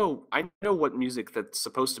 oh, I know what music that's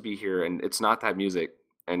supposed to be here, and it's not that music,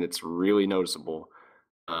 and it's really noticeable.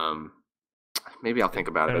 Um, maybe I'll think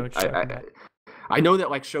about I know it. what But you're talking about. I know that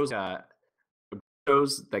like shows that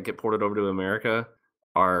get ported over to America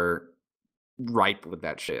are ripe with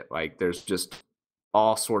that shit. Like there's just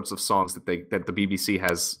all sorts of songs that the BBC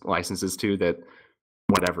has licenses to that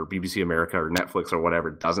whatever BBC America or Netflix or whatever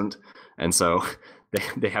doesn't, and so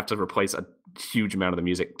they have to replace a huge amount of the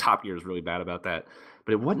music. Top Gear is really bad about that,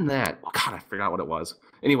 but it wasn't that. Oh, God, I forgot what it was.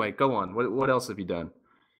 Anyway, go on. What else have you done?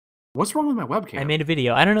 What's wrong with my webcam? I made a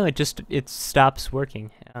video. I don't know. It stops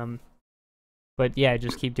working. But yeah,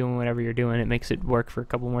 just keep doing whatever you're doing. It makes it work for a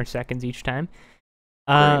couple more seconds each time.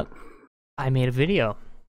 Great. I made a video.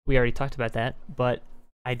 We already talked about that, but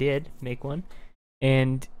I did make one,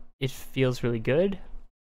 and it feels really good.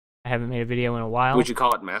 I haven't made a video in a while. Would you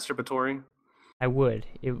call it masturbatory? I would.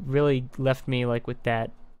 It really left me like with that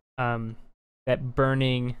that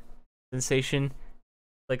burning sensation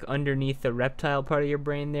like underneath the reptile part of your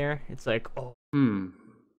brain there. It's like, oh,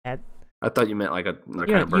 that I thought you meant like a kind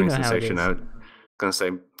know- of burning you know how it sensation. is. I was gonna say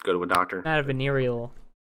go to a doctor. not a venereal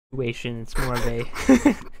situation. It's more of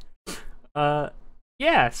a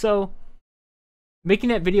yeah, so making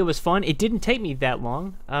that video was fun. It didn't take me that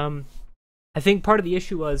long. I think part of the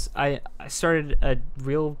issue was I started a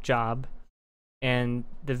real job, and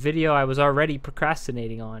the video I was already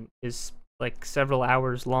procrastinating on is like several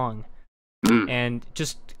hours long. And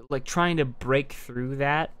just like trying to break through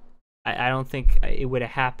that, I don't think it would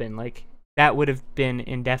have happened. Like that would have been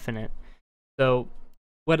indefinite. So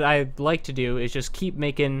what I'd like to do is just keep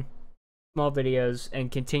making small videos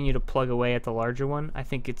and continue to plug away at the larger one. I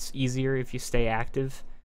think it's easier if you stay active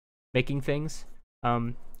making things.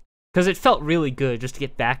 Because it felt really good just to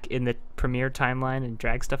get back in the Premiere timeline and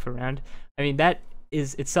drag stuff around. I mean, that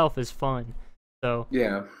is itself is fun. So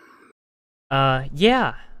Yeah.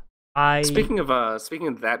 yeah. Speaking of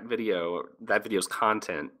that video's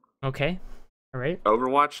content, Okay. All right.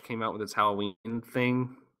 Overwatch came out with its Halloween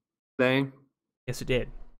thing today. Yes, it did.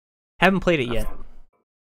 Haven't played it yet.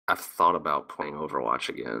 I've thought about playing Overwatch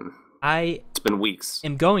again. I It's been weeks.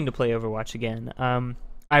 am going to play Overwatch again.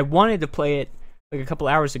 I wanted to play it like a couple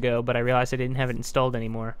hours ago, but I realized I didn't have it installed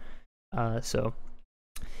anymore. So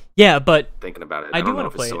yeah, but Thinking about it. I I do don't know wanna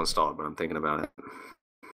if it's play still it. installed, but I'm thinking about it.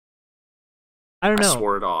 I don't I know.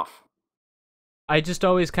 swore it off. I just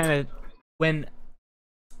always kind of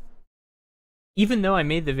even though I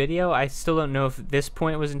made the video, I still don't know if this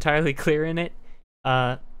point was entirely clear in it.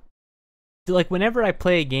 Like whenever I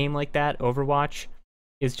play a game like that, Overwatch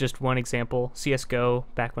is just one example. CS:GO,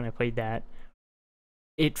 back when I played that,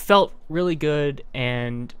 it felt really good,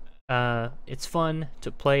 and it's fun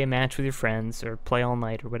to play a match with your friends or play all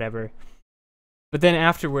night or whatever. But then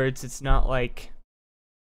afterwards, it's not like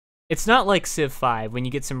Civ 5 when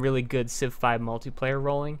you get some really good Civ 5 multiplayer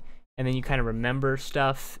rolling. and then you kind of remember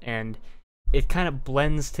stuff, and it kind of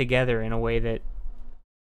blends together in a way that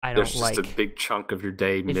I don't There's like. just a big chunk of your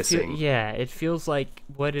day missing. Yeah, it feels like,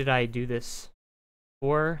 what did I do this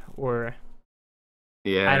for? Or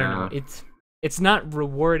Yeah. I don't know. It's not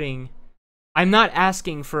rewarding. I'm not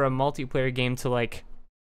asking for a multiplayer game to like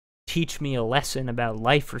teach me a lesson about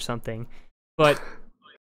life or something, but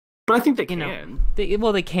But I think they you know, can.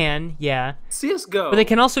 they can, yeah. CS:GO. But they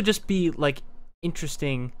can also just be like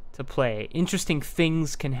interesting to play. Interesting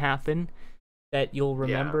things can happen that you'll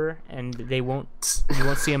remember, and you won't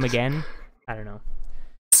see them again. I don't know.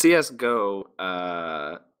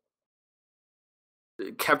 CS:GO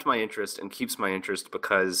kept my interest and keeps my interest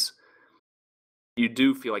because you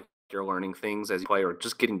do feel like you're learning things as you play, or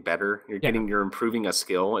just getting better. You're improving a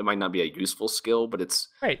skill. It might not be a useful skill, but it's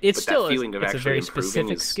right. It's but still that feeling of it's a actually very improving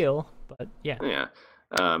specific is, skill, but yeah. Yeah.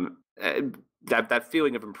 That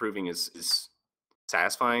feeling of improving is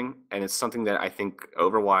satisfying, and it's something that I think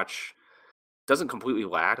Overwatch doesn't completely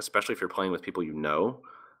lack, especially if you're playing with people you know.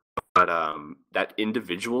 But that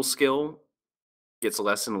individual skill gets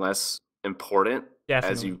less and less important as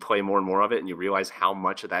Definitely. you play more and more of it, and you realize how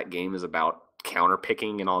much of that game is about counter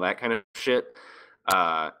picking and all that kind of shit.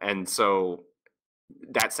 And so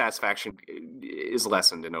that satisfaction is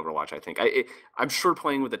lessened in Overwatch. I think I'm sure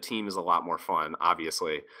playing with a team is a lot more fun,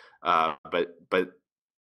 obviously, but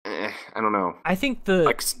I don't know. I think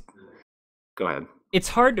Go ahead. it's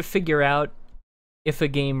hard to figure out if a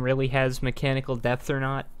game really has mechanical depth or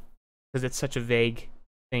not, because it's such a vague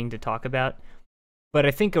thing to talk about. But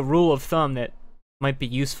I think a rule of thumb that might be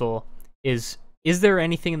useful is there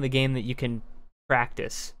anything in the game that you can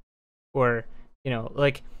practice? Or,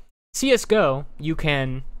 like CS:GO, you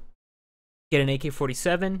can get an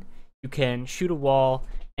AK-47, you can shoot a wall,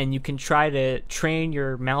 and you can try to train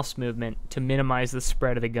your mouse movement to minimize the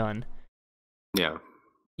spread of the gun. Yeah.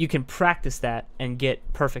 You can practice that and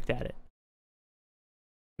get perfect at it.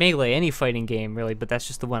 Melee, any fighting game, really, but that's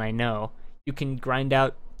just the one I know. You can grind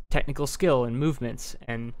out technical skill and movements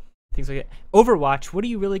and things like that. Overwatch, what are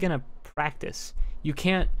you really going to practice? You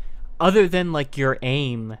can't, other than like your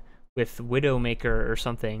aim with Widowmaker or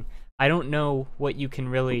something, I don't know what you can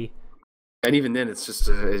really... And even then, it's just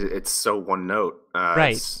it's so one note.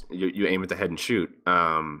 Right. You aim at the head and shoot.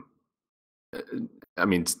 I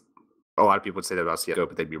mean, a lot of people would say that about CS:GO,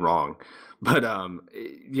 but they'd be wrong. But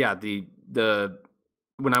yeah, the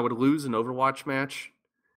when I would lose an Overwatch match,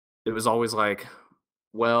 it was always like,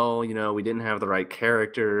 well, we didn't have the right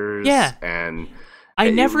characters. Yeah. And I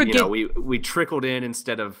never get... we trickled in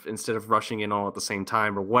instead of rushing in all at the same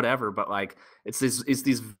time or whatever. But like, it's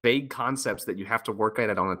these vague concepts that you have to work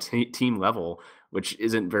at it on a team level, which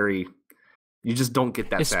isn't very. You just don't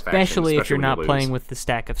get that satisfaction, especially if you're when not you playing with the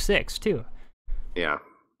stack of 6 too. Yeah.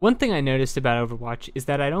 One thing I noticed about Overwatch is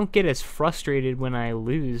that I don't get as frustrated when I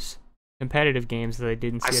lose competitive games as I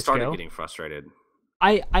did in CS:GO. I started getting frustrated.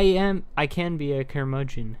 I can be a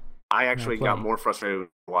curmudgeon. I actually got more frustrated with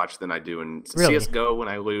Overwatch than I do in Really? CS:GO. When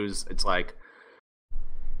I lose, it's like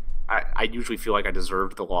I usually feel like I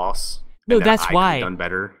deserved the loss. No, and that's I why. could've done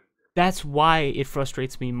better. That's why it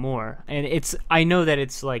frustrates me more. And I know that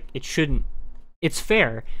it's like, it shouldn't, it's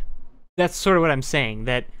fair. That's sort of what I'm saying,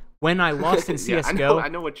 that when I lost in Yeah, CS:GO, I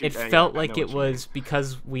know what you're it saying. felt I like know it what you mean. was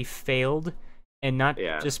because we failed and not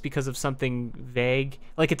Yeah. just because of something vague.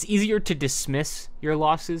 Like, it's easier to dismiss your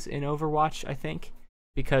losses in Overwatch, I think,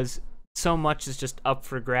 because so much is just up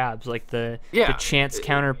for grabs, like the chance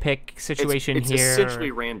counter pick situation it's here.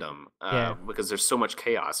 essentially random because there's so much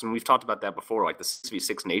chaos, and we've talked about that before, like the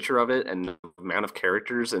 6v6 nature of it and the amount of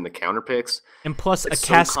characters and the counter picks, and plus it's a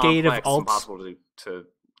cascade so complex, of it's ults. impossible to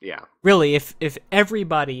yeah. Really, if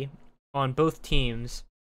everybody on both teams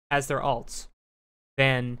has their ults,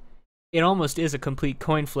 then it almost is a complete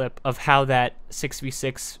coin flip of how that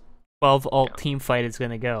 6v6 12 ult team fight is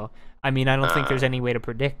going to go. I mean, I don't think there's any way to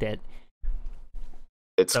predict it.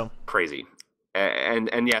 It's crazy.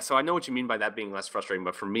 And yeah, so I know what you mean by that being less frustrating,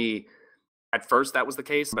 but for me, at first that was the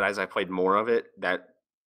case, but as I played more of it, that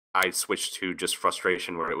I switched to just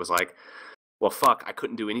frustration, where it was like, well, fuck, I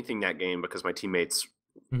couldn't do anything that game because my teammates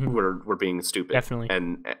were being stupid. Definitely.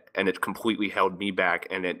 And it completely held me back,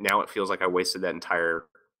 and now it feels like I wasted that entire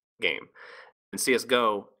game. In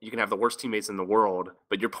CS:GO, you can have the worst teammates in the world,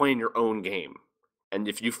 but you're playing your own game. And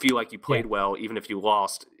if you feel like you played well, even if you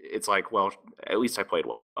lost, it's like, well, at least I played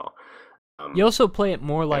well. You also play it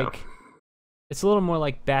more like, it's a little more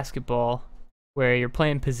like basketball, where you're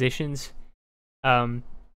playing positions.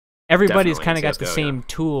 Everybody's kind of got the same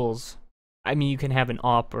tools. I mean, you can have an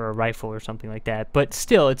AWP or a rifle or something like that, but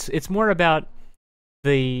still, it's more about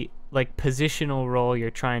the like positional role you're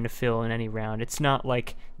trying to fill in any round. It's not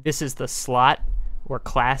like this is the slot or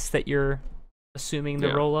class that you're assuming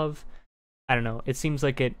the role of. I don't know. It seems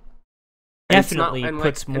like it definitely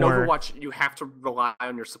puts more. In Overwatch, you have to rely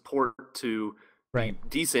on your support to be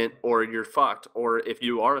decent, or you're fucked. Or if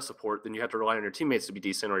you are a support, then you have to rely on your teammates to be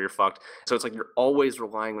decent, or you're fucked. So it's like you're always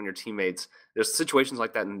relying on your teammates. There's situations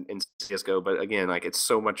like that in CS:GO, but again, like it's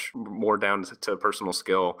so much more down to personal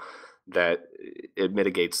skill that it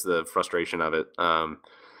mitigates the frustration of it.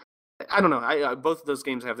 I don't know. Both of those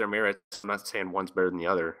games have their merits. I'm not saying one's better than the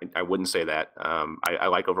other. I wouldn't say that. I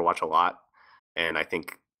like Overwatch a lot, and I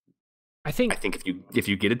think if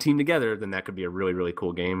you get a team together, then that could be a really, really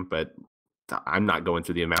cool game. But I'm not going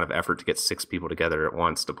through the amount of effort to get 6 people together at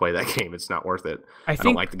once to play that game. It's not worth it. I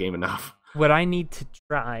don't like the game enough. What I need to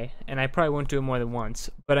try, and I probably won't do it more than once,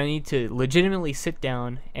 but I need to legitimately sit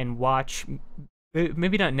down and watch.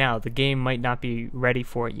 Maybe not now. The game might not be ready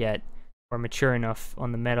for it yet or mature enough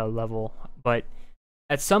on the meta level. But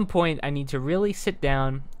at some point, I need to really sit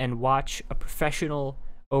down and watch a professional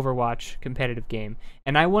Overwatch competitive game.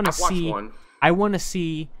 And I want to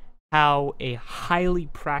see how a highly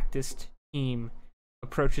practiced team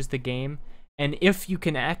approaches the game, and if you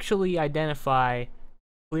can actually identify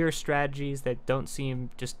clear strategies that don't seem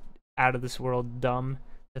just out of this world dumb,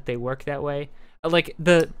 that they work that way. Like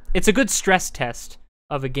it's a good stress test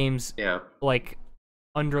of a game's like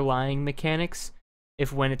underlying mechanics.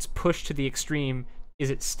 If when it's pushed to the extreme, is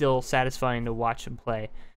it still satisfying to watch and play?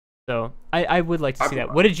 So I would like to see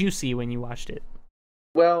that. What did you see when you watched it?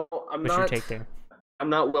 Well, What's your take there? I'm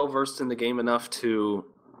not well versed in the game enough to.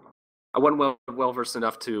 I wasn't well versed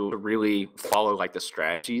enough to really follow like the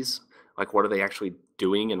strategies, like what are they actually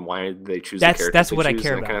doing and why they choose the characters. That's what I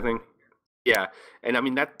care about. Kind of thing. Yeah, and I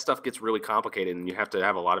mean that stuff gets really complicated, and you have to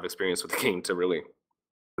have a lot of experience with the game to really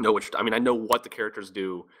know which. I mean, I know what the characters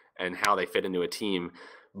do and how they fit into a team,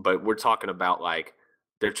 but we're talking about like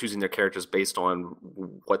they're choosing their characters based on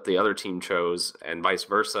what the other team chose, and vice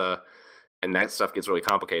versa, and that stuff gets really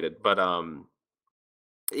complicated. But I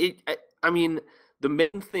mean, the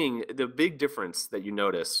main thing, the big difference that you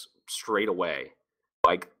notice straight away,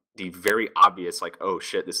 like the very obvious, like, oh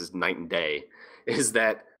shit, this is night and day, is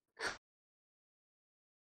that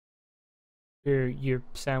your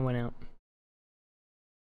sound went out.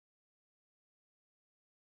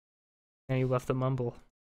 Now you left the mumble.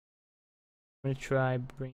 I'm gonna try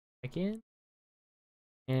bring it back in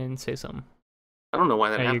and say something. I don't know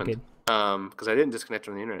why that happened. You're good. Because I didn't disconnect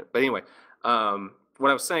from the internet. But anyway,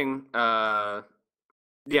 what I was saying, yeah,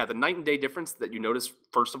 the night and day difference that you notice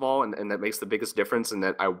first of all, and that makes the biggest difference, and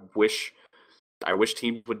that I wish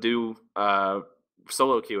teams would do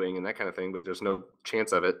solo queuing and that kind of thing, but there's no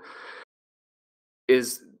chance of it.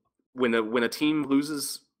 Is when a team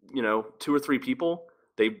loses, 2 or 3 people,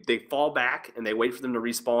 they fall back and they wait for them to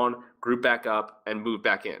respawn, group back up, and move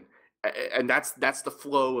back in, and that's the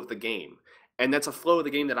flow of the game. And that's a flow of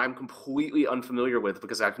the game that I'm completely unfamiliar with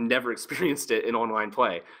because I've never experienced it in online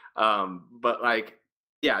play. But like,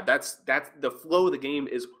 yeah, that's the flow of the game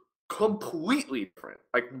is completely different.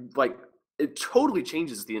 Like it totally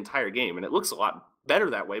changes the entire game, and it looks a lot better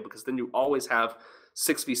that way because then you always have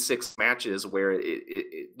 6v6 matches where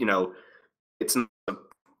it's not a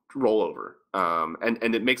rollover,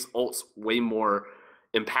 and it makes ults way more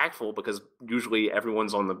impactful because usually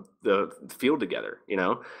everyone's on the field together,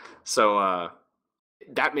 so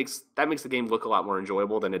that makes the game look a lot more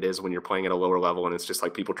enjoyable than it is when you're playing at a lower level and it's just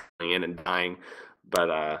like people trying in and dying. But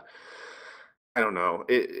I don't know,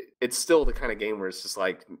 it's still the kind of game where it's just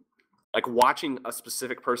like watching a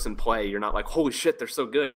specific person play, you're not like, holy shit, they're so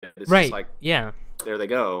good. It's just like, yeah, there they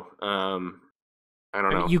go. I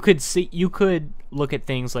don't know. You could look at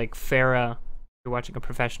things like Pharah. You're watching a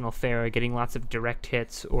professional Pharah getting lots of direct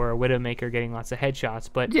hits, or a Widowmaker getting lots of headshots,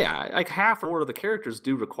 but yeah, like half or more of the characters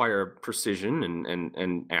do require precision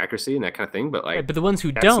and accuracy and that kind of thing. But but the ones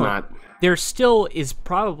who don't, there still is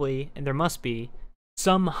probably, and there must be,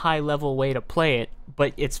 some high level way to play it,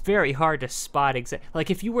 but it's very hard to spot like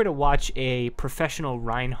if you were to watch a professional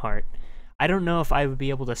Reinhardt, I don't know if I would be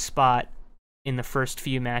able to spot in the first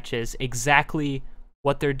few matches exactly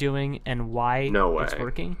what they're doing and why it's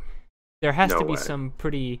working. There has to be some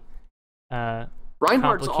pretty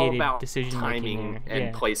Reinhardt's all about decision timing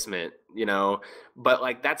and placement, but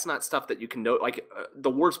like that's not stuff that you can know. Like the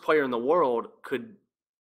worst player in the world could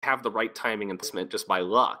have the right timing and placement just by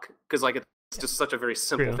luck, because like it's just such a very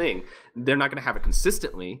simple thing. They're not going to have it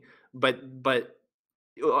consistently, but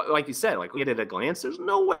like you said, like look at it at a glance, there's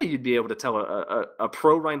no way you'd be able to tell a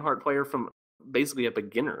pro Reinhardt player from basically a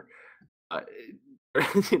beginner.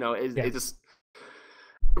 It just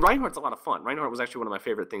Reinhardt's a lot of fun. Reinhardt was actually one of my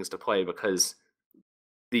favorite things to play because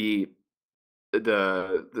the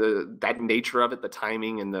that nature of it, the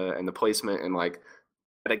timing and the placement, and like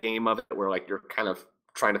a game of it where like you're kind of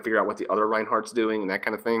trying to figure out what the other Reinhardt's doing and that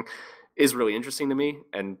kind of thing is really interesting to me,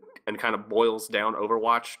 and kind of boils down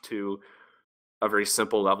Overwatch to a very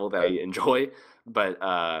simple level that I enjoy. But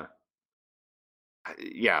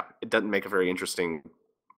yeah, it doesn't make a very interesting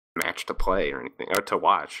match to play or anything, or to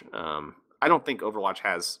watch. I don't think Overwatch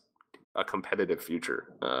has a competitive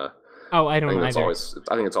future. Oh, I don't either.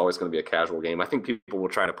 I think it's always going to be a casual game. I think people will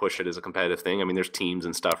try to push it as a competitive thing. I mean, there's teams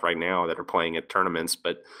and stuff right now that are playing at tournaments,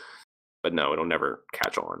 but no, it'll never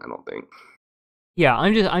catch on, I don't think. Yeah,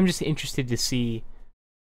 I'm just interested to see,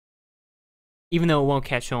 even though it won't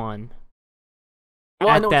catch on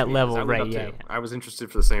at that level, right? Yeah, I was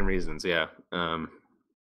interested for the same reasons. Yeah.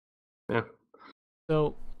 Yeah.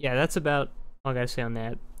 So yeah, that's about all I gotta say on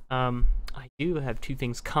that. I do have two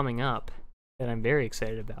things coming up that I'm very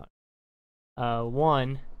excited about.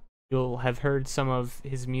 One, you'll have heard some of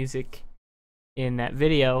his music in that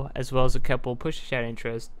video, as well as a couple Push Shout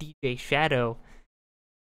intros. DJ Shadow,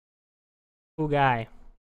 cool guy.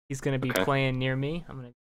 He's gonna be playing near me.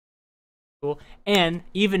 Cool. And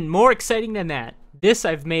even more exciting than that, this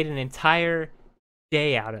I've made an entire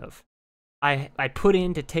day out of. I put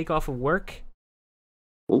in to take off of work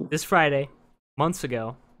this Friday, months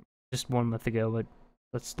ago, just 1 month ago, but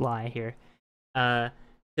let's lie here, to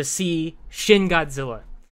see Shin Godzilla,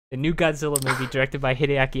 the new Godzilla movie directed by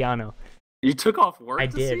Hideaki Anno. You took off work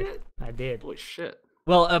to see it? I did. Holy shit.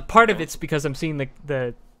 Well, part of it's because I'm seeing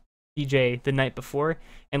the DJ the night before,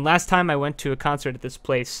 and last time I went to a concert at this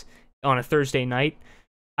place on a Thursday night,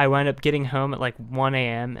 I wound up getting home at like 1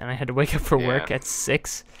 a.m. and I had to wake up for work at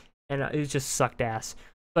 6, and it just sucked ass.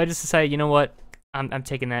 So I just decided, you know what, I'm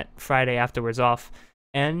taking that Friday afterwards off,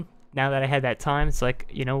 and now that I had that time, it's like,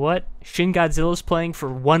 you know what, Shin Godzilla's playing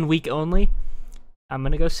for 1 week only, I'm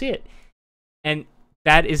gonna go see it. And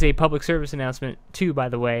that is a public service announcement too, by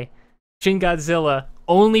the way. Shin Godzilla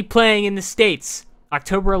only playing in the States,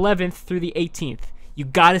 October 11th through the 18th. You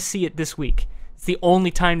gotta see it this week. It's the only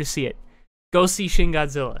time to see it. Go see Shin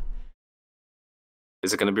Godzilla.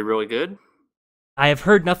 Is it going to be really good? I have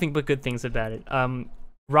heard nothing but good things about it. I haven't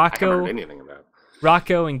heard anything about it.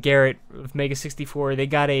 Rocco and Garrett of Mega 64, they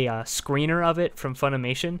got a screener of it from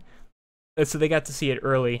Funimation, so they got to see it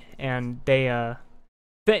early, and their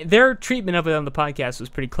treatment of it on the podcast was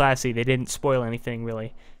pretty classy. They didn't spoil anything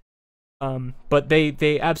really, but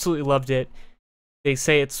they absolutely loved it. They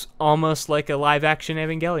say it's almost like a live-action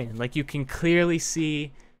Evangelion. Like, you can clearly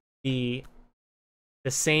see the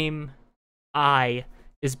same eye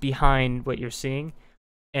is behind what you're seeing.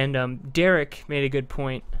 And Derek made a good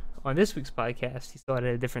point on this week's podcast. He saw it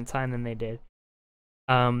at a different time than they did.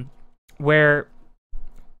 Where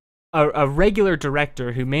a regular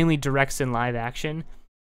director who mainly directs in live action,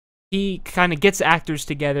 he kind of gets actors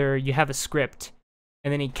together, you have a script,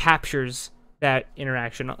 and then he captures that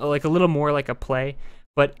interaction, like a little more like a play.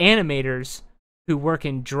 But animators who work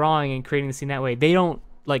in drawing and creating the scene that way, they don't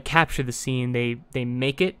like capture the scene, they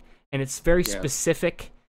make it, and it's very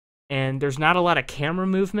specific, and there's not a lot of camera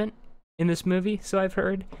movement in this movie, so I've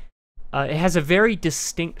heard. It has a very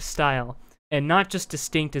distinct style, and not just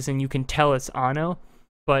distinct as in you can tell it's Anno,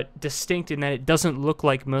 but distinct in that it doesn't look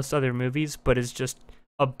like most other movies, but is just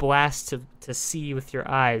a blast to see with your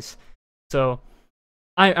eyes. So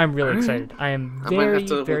I'm really excited. I am very,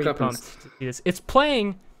 very pumped to see this. It's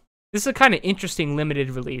playing. This is a kind of interesting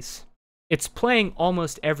limited release. It's playing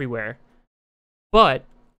almost everywhere, but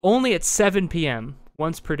only at 7 p.m.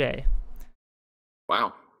 once per day.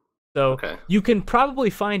 Wow. So you can probably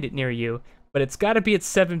find it near you, but it's got to be at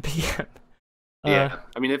 7 p.m. Yeah,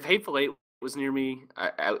 I mean, if Hateful Eight was near me,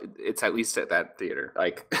 it's at least at that theater.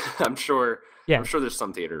 Like, I'm sure. Yeah. I'm sure there's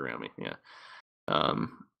some theater around me. Yeah. All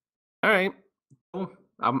right. Well,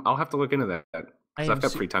 I'll have to look into that because I've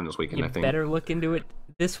got free time this weekend. I think. Better look into it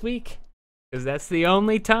this week because that's the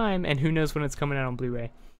only time, and who knows when it's coming out on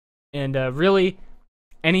Blu-ray. And really,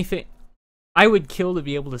 anything, I would kill to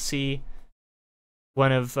be able to see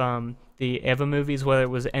one of the Eva movies, whether it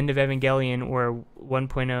was End of Evangelion or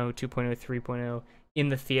 1.0, 2.0, 3.0, in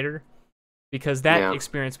the theater, because that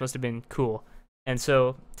experience must have been cool. And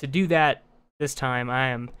so to do that this time, I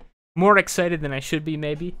am more excited than I should be.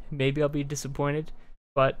 Maybe I'll be disappointed,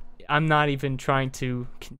 but I'm not even trying to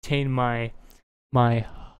contain my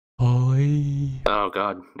oh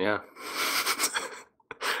god, yeah.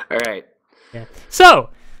 All right. Yeah. So,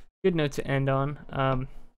 good note to end on.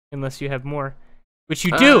 Unless you have more, which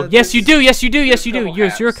you do. Yes, you do. Yes, you do. Yes, you do.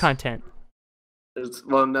 Here's your content.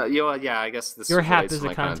 Well, no, yeah, I guess this your hap is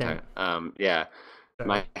the content. Yeah.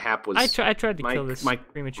 My hap was I tried to my kill this my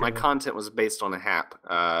prematurely. my content was based on a hap.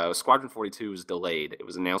 Squadron 42 was delayed. It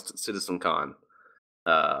was announced at CitizenCon,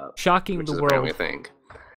 Shocking which the is apparently a world. thing.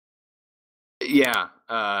 Yeah,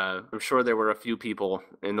 I'm sure there were a few people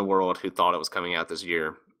in the world who thought it was coming out this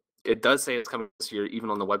year. It does say it's coming this year,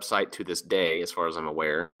 even on the website to this day, as far as I'm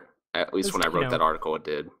aware. At least when I wrote that article, it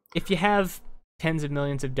did. If you have tens of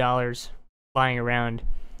millions of dollars lying around,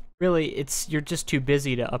 really, you're just too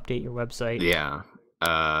busy to update your website. Yeah,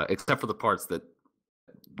 except for the parts that,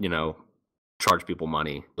 charge people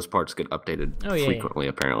money. Those parts get updated frequently,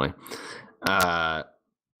 apparently.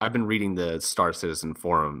 I've been reading the Star Citizen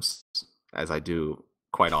forums, as I do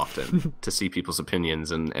quite often, to see people's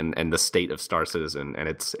opinions and the state of Star Citizen, and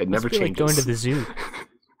it never changes. Like going to the zoo.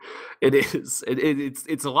 It is.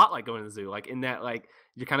 It's a lot like going to the zoo. Like in that, like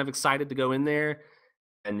you're kind of excited to go in there,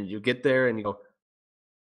 and you get there and you go,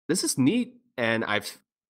 "This is neat," and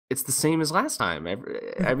it's the same as last time.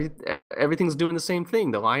 Everything's doing the same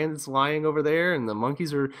thing. The lion's lying over there, and the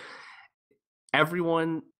monkeys are.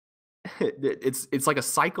 Everyone. It's like a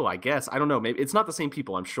cycle, I guess. I don't know. Maybe it's not the same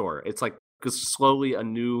people. I'm sure it's like because slowly a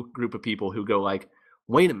new group of people who go like,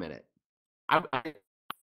 "Wait a minute,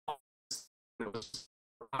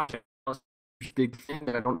 big thing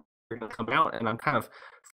that I don't going to come out," and I'm kind of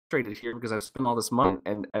frustrated here because I've spent all this money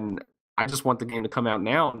and I just want the game to come out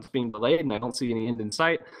now, and it's being delayed, and I don't see any end in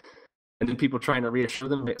sight. And then people trying to reassure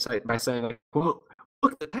them by saying, like, "Well,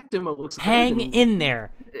 look, the tech demo looks hang in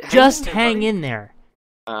there, just hang in there."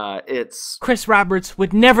 It's Chris Roberts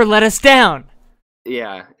would never let us down.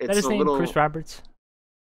 Yeah, it's that his name, Chris Roberts?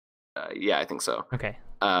 Yeah, I think so. Okay.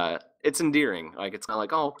 It's endearing. Like it's not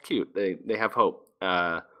like, oh, cute. They have hope.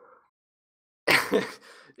 So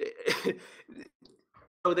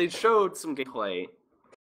they showed some gameplay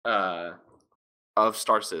of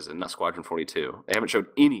Star Citizen, not Squadron 42. They haven't showed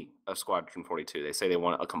any of Squadron 42. They say they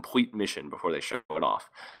want a complete mission before they show it off.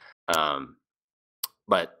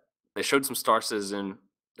 But they showed some Star Citizen.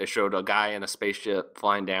 They showed a guy in a spaceship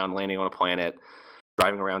flying down, landing on a planet,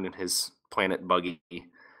 driving around in his planet buggy,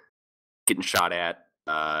 getting shot at,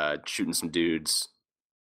 shooting some dudes,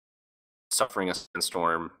 suffering a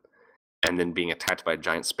sandstorm, and then being attacked by a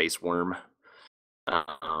giant space worm,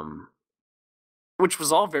 which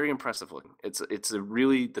was all very impressive looking. It's a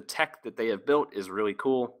really, the tech that they have built is really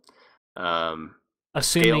cool.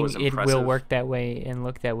 Assuming it will work that way and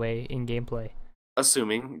look that way in gameplay.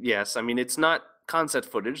 Assuming, yes. I mean, it's not concept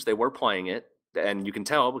footage. They were playing it, and you can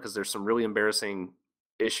tell because there's some really embarrassing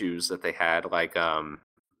issues that they had, like the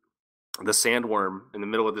sandworm in the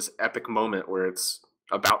middle of this epic moment where it's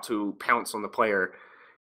about to pounce on the player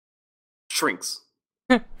shrinks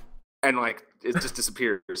and like it just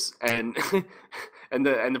disappears, and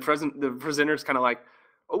the presenter's kind of like,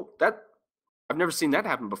 "Oh, that I've never seen that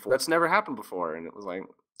happen before. That's never happened before." And it was like,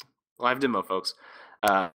 live demo, folks.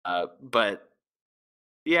 But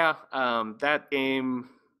yeah, that game,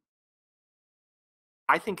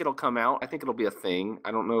 I think it'll come out. I think it'll be a thing.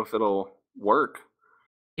 I don't know if it'll work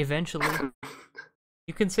eventually.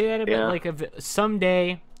 You can say that about like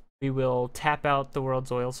someday we will tap out the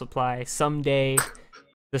world's oil supply. Someday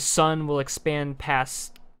the sun will expand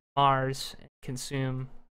past Mars and consume.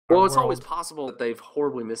 Well, it's always possible that they've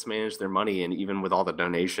horribly mismanaged their money, and even with all the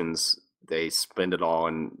donations, they spend it all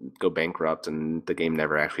and go bankrupt, and the game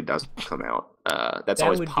never actually does come out. That's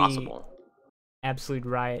always possible. Absolute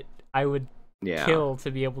riot. I would kill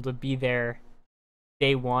to be able to be there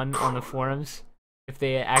day one on the forums. If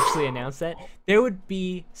they actually announced that, there would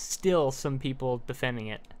be still some people defending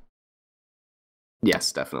it.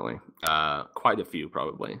 Yes, definitely. Quite a few,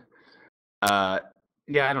 probably.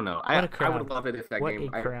 Yeah, I don't know. I would love it if that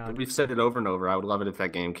game. We've said it over and over. I would love it if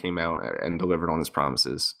that game came out and delivered on its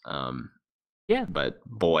promises. Yeah. But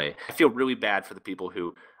boy, I feel really bad for the people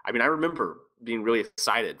who. I mean, I remember being really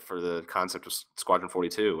excited for the concept of Squadron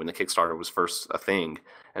 42 when the Kickstarter was first a thing,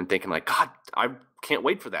 and thinking like, God, I can't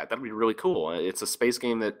wait for that. That'd be really cool. It's a space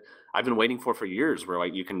game that I've been waiting for years, where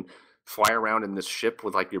like you can fly around in this ship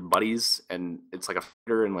with like your buddies, and it's like a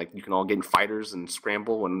fighter, and like you can all get in fighters and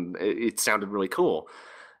scramble, and it sounded really cool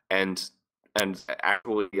and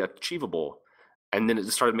actually achievable. And then it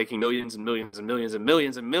just started making millions and millions and millions and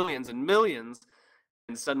millions and millions and millions,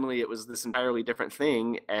 and suddenly it was this entirely different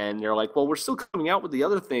thing. And they're like, well, we're still coming out with the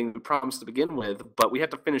other thing we promised to begin with, but we have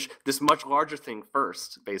to finish this much larger thing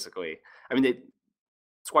first, basically. I mean,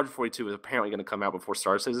 Squadron 42 is apparently going to come out before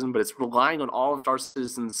Star Citizen, but it's relying on all of Star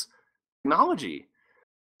Citizen's technology.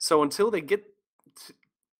 So until they get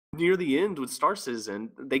near the end with Star Citizen,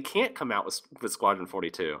 they can't come out with Squadron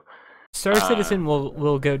 42. Star Citizen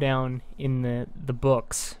will go down in the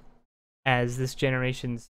books as this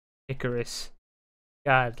generation's Icarus.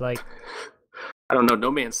 God, like, I don't know.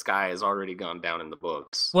 No Man's Sky has already gone down in the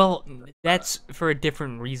books. well, that's for a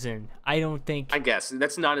different reason. I don't I think. guess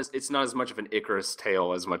that's not as it's not as much of an Icarus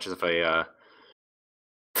tale as much of a.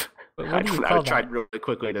 But I what do you don't. I call that? tried really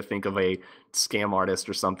quickly to think of a scam artist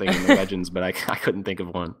or something in the Legends, but I couldn't think of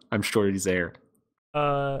one. I'm sure he's there.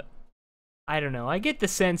 Uh, I don't know. I get the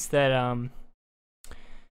sense that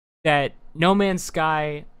that No Man's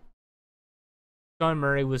Sky, Sean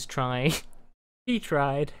Murray was trying. He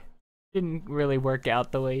tried. Didn't really work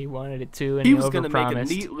out the way he wanted it to, and He he was going to make a overpromised.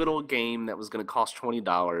 neat little game that was going to cost $20,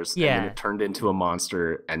 and then Yeah. it turned into a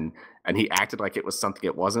monster. And he acted like it was something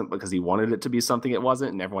it wasn't because he wanted it to be something it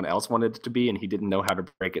wasn't, and everyone else wanted it to be, and he didn't know how to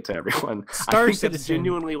break it to everyone. Star I think Citizen. that's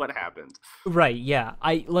genuinely what happened. Right, yeah.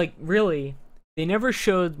 I like really they never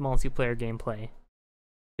showed multiplayer gameplay.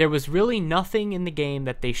 There was really nothing in the game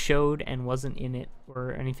that they showed and wasn't in it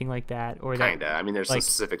or anything like that. Or that Kinda. I mean, there's some like-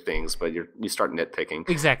 specific things, but you start nitpicking.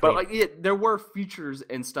 exactly. But like, yeah, there were features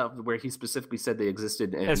and stuff where he specifically said they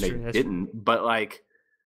existed and That's they true, that's didn't. But like,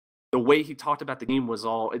 the way he talked about the game was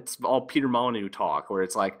it's all Peter Molyneux talk, where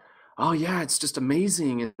it's like, oh yeah, it's just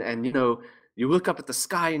amazing, and you know, you look up at the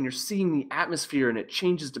sky and you're seeing the atmosphere, and it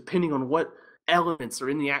changes depending on what elements are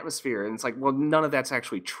in the atmosphere, and it's like, well, none of that's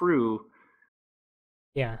actually true.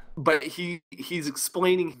 Yeah. But he's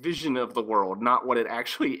explaining vision of the world, not what it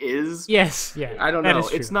actually is. Yes, yeah. I don't that know. is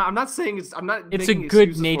true. It's not. I'm not saying it's. I'm not. It's a making good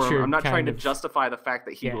excuses for him. natured I'm not trying kind to of- justify the fact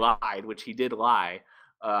that he Yeah. lied, which he did lie.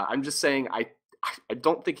 I'm just saying I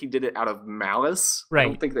don't think he did it out of malice. Right. I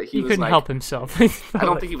don't think that he was couldn't like, help himself. I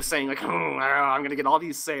don't think he was saying like, I'm gonna get all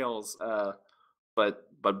these sales.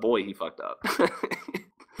 But boy, he fucked up.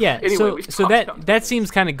 Yeah, Anyway, so we've so talked that about that this. seems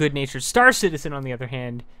kind of good natured. Star Citizen, on the other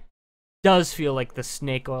hand, does feel like the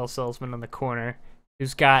snake oil salesman on the corner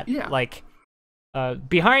who's got Yeah. like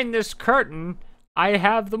behind this curtain I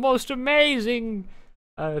have the most amazing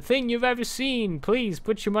thing you've ever seen. Please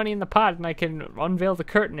put your money in the pot and I can unveil the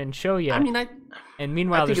curtain and show you. I mean, and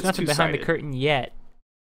meanwhile, think there's it's nothing behind the two-sided. curtain yet,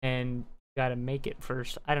 and you gotta make it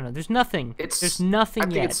first. I don't know. There's nothing. There's I nothing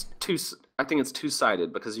think yet. I think it's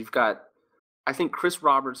two-sided because you've got. I think Chris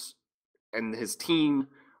Roberts and his team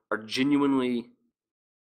are genuinely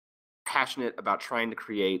passionate about trying to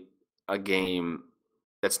create a game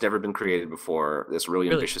that's never been created before. This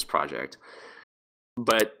really ambitious project,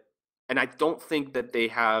 and I don't think that they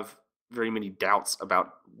have very many doubts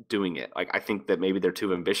about doing it. Like I think that maybe they're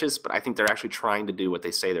too ambitious, but I think they're actually trying to do what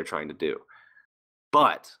they say they're trying to do.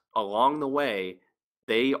 But along the way,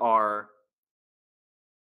 they are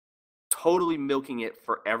totally milking it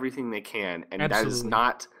for everything they can, and that is Absolutely.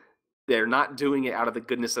 not. They're not doing it out of the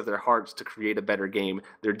goodness of their hearts to create a better game.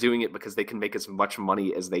 They're doing it because they can make as much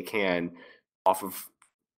money as they can off of,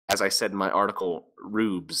 as I said in my article,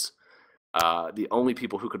 rubes. The only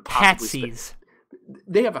people who could possibly Patsies.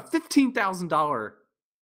 they have a $15,000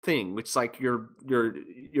 thing, which is like your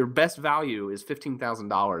best value is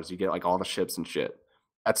 $15,000. You get like all the ships and shit.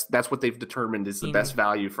 That's what they've determined is the best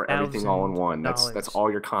value for everything all in one. That's $15,000.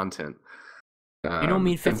 all your content. You don't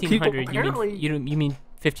mean and people 1,500. apparently You mean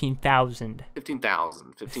 15,000.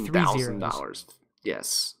 $15,000.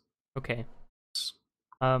 Yes, Okay.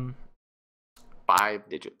 5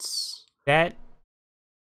 digits. That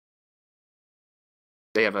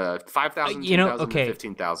They have a 5,000, You know, 10,000, okay.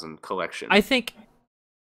 15,000 collection. I think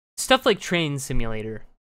stuff like Train Simulator.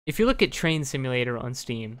 If you look at Train Simulator on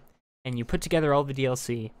Steam and you put together all the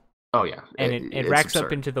DLC oh yeah, and it it's racks up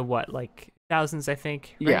absurd. into the what, like thousands, I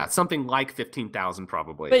think. Right? Yeah, something like 15,000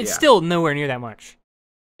 probably. But it's yeah. still nowhere near that much.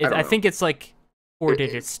 don't I know. think it's like 4 It-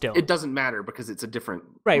 digits still. It doesn't matter because it's a different.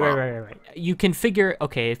 Right. model. You can figure,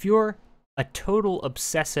 okay, if you're a total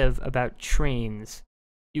obsessive about trains,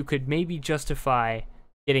 you could maybe justify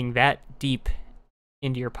getting that deep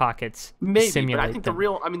into your pockets. to Maybe, but simulate I think them.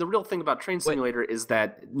 the real thing about Train Simulator is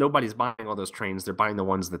that nobody's buying all those trains. They're buying the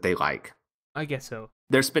ones that they like. I guess so.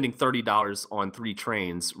 They're spending $30 on 3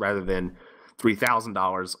 trains rather than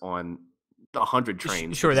 $3,000 on 100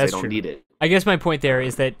 trains. Sure, because that's they don't true. need it. I guess my point there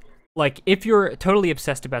is that, like, if you're totally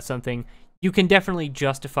obsessed about something, you can definitely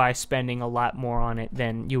justify spending a lot more on it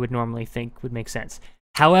than you would normally think would make sense.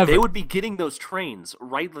 However, They would be getting those trains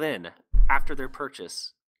right then after their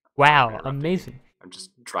purchase. wow, Interrupting. amazing. I'm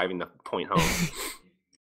just driving the point home.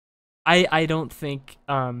 I don't think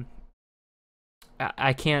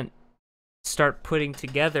I can't start putting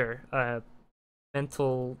together a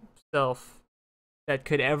mental self that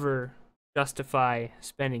could ever justify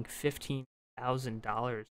spending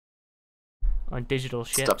 $15,000 on digital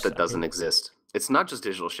ships. Stuff that I doesn't mean, exist. It's not just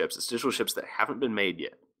digital ships. It's digital ships that haven't been made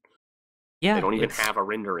yet. yeah, They don't even it's- have a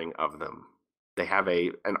rendering of them. They have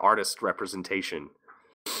an artist representation.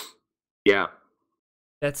 Yeah.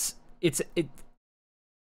 It's For a It's game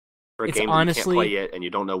that you can't honestly- play it, and you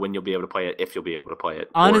don't know when you'll be able to play it, if you'll be able to play it, or if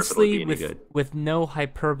it'll honestly be any good. with no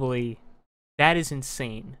hyperbole, that is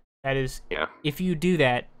insane. That is, Yeah. if you do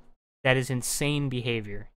that, that is insane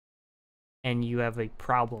behavior, and you have a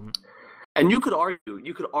problem. And you could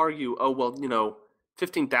argue, oh well,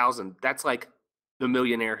 15,000. That's like the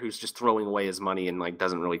millionaire who's just throwing away his money and like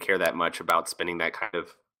doesn't really care that much about spending that kind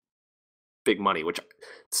of big money, which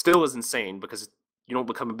still is insane because you don't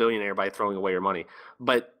become a billionaire by throwing away your money.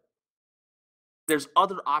 But there's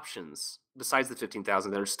other options besides the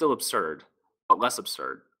 15,000 that are still absurd, but less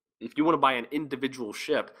absurd. If you want to buy an individual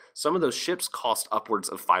ship, some of those ships cost upwards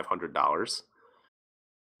of $500.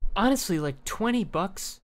 Honestly, like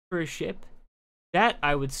 $20 for a ship, that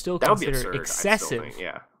I would still That would be consider absurd. I still excessive. think.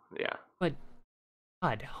 Yeah. But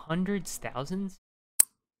God, hundreds, thousands?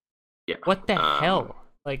 Yeah. What the hell?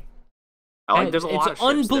 Like, there's a lot of it's ships that are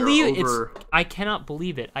unbelievable. over. I cannot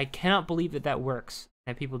believe it. I cannot believe that works.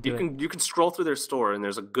 That people do it. You can scroll through their store, and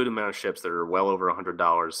there's a good amount of ships that are well over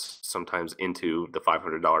 $100, sometimes into the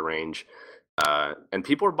 $500 range, and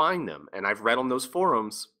people are buying them. And I've read on those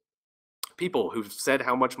forums people who've said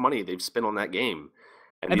how much money they've spent on that game.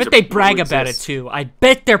 And I these bet are they people brag who about it exist. too. I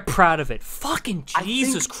bet they're proud of it. Fucking I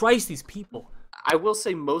Jesus think- Christ, these people. I will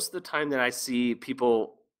say most of the time that I see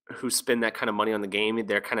people who spend that kind of money on the game,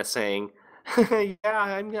 they're kind of saying, "Yeah,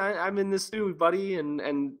 I'm in this too, buddy,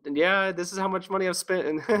 and yeah, this is how much money I've spent,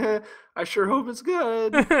 and I sure hope it's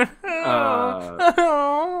good."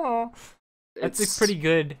 That's It's pretty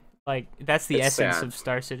good. Like, that's the it's essence sad. of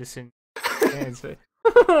Star Citizen. Yeah, it's like,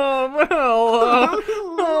 well,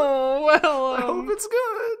 I hope it's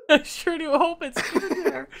good. I sure do hope it's good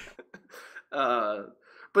there.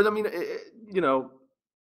 But I mean,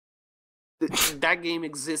 that game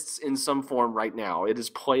exists in some form right now. It is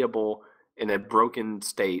playable in a broken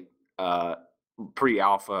state,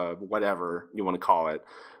 pre-alpha, whatever you want to call it.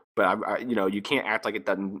 But you can't act like it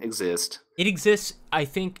doesn't exist. It exists, I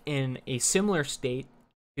think, in a similar state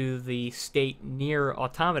to the state Nier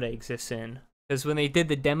Automata exists in. Because when they did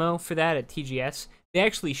the demo for that at TGS, they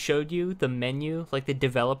actually showed you the menu, like the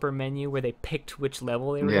developer menu, where they picked which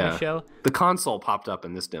level they were going to show. The console popped up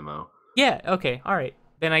in this demo. Yeah, okay, all right.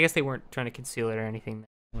 Then I guess they weren't trying to conceal it or anything.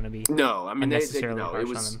 They want to be No, I mean unnecessarily no, harsh it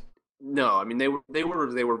was on them. no. I mean they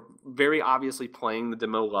were very obviously playing the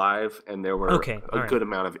demo live, and there were Okay, a alright. good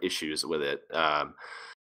amount of issues with it.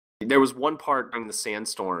 There was one part during the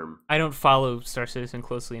sandstorm. I don't follow Star Citizen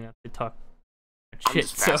closely enough to talk I'm shit,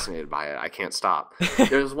 just so fascinated by it. I can't stop.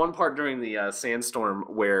 There was one part during the sandstorm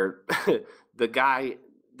where the guy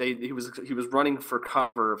he was running for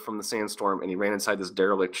cover from the sandstorm, and he ran inside this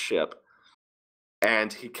derelict ship,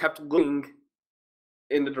 and he kept looking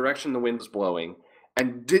in the direction the wind was blowing,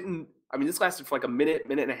 and didn't. I mean, this lasted for like a minute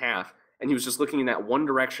and a half, and he was just looking in that one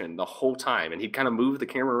direction the whole time, and he'd kind of move the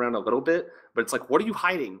camera around a little bit, but it's like, what are you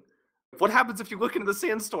hiding? What happens if you look into the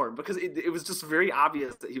sandstorm? Because it was just very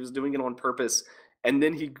obvious that he was doing it on purpose. And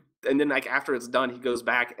then like after it's done, he goes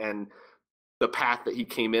back, and the path that he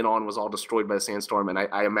came in on was all destroyed by the sandstorm. And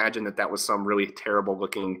I imagine that was some really terrible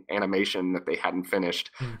looking animation that they hadn't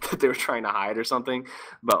finished that they were trying to hide or something.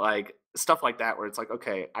 But like stuff like that, where it's like,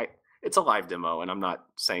 okay, it's a live demo, and I'm not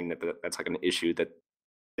saying that that's like an issue that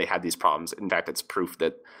they had these problems. In fact, it's proof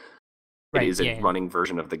that Right, it is a yeah. running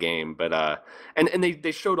version of the game. But and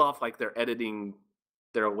they showed off like their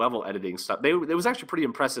level editing stuff. It was actually pretty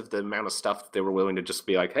impressive the amount of stuff they were willing to just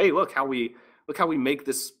be like, hey, look how we make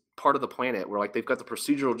this part of the planet, where like they've got the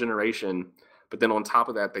procedural generation, but then on top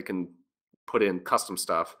of that they can put in custom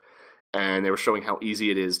stuff. And they were showing how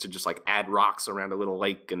easy it is to just like add rocks around a little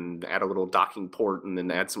lake and add a little docking port and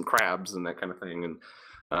then add some crabs and that kind of thing.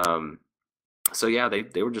 And so yeah,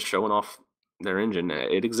 they were just showing off their engine.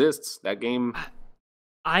 It exists. That game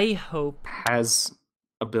I hope, has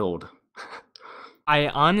a build. I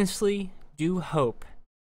honestly do hope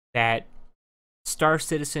that Star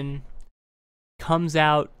Citizen comes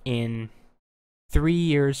out in 3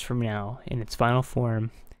 years from now in its final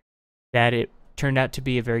form, that it turned out to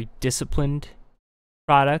be a very disciplined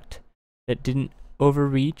product that didn't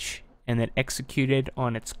overreach and that executed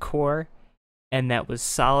on its core and that was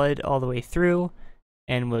solid all the way through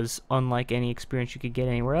and was unlike any experience you could get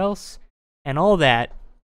anywhere else, and all that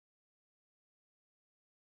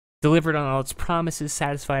delivered on all its promises,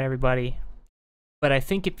 satisfied everybody. But I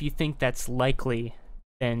think if you think that's likely,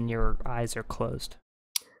 then your eyes are closed.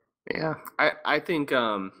 Yeah, I think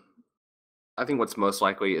what's most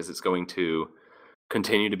likely is it's going to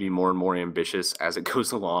continue to be more and more ambitious as it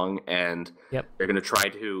goes along, and Yep. they're going to try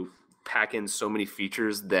to pack in so many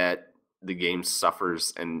features that the game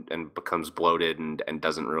suffers and becomes bloated and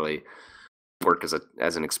doesn't really work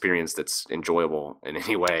as an experience that's enjoyable in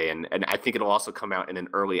any way. And I think it'll also come out in an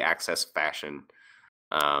early access fashion,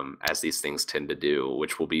 as these things tend to do,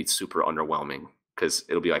 which will be super underwhelming because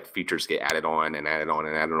it'll be like features get added on and added on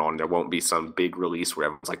and added on. There won't be some big release where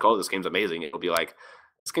everyone's like, "Oh, this game's amazing." It'll be like,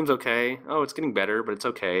 "This game's okay. Oh, it's getting better, but it's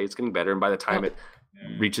okay. It's getting better." And by the time it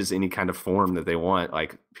reaches any kind of form that they want,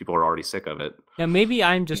 like people are already sick of it. Now, maybe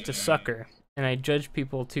I'm just a sucker and I judge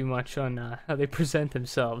people too much on how they present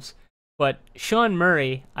themselves. But Sean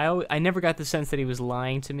Murray, I never got the sense that he was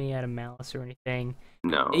lying to me out of malice or anything.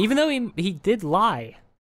 No, Even though he did lie.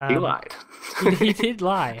 he lied. he did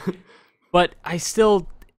lie. But I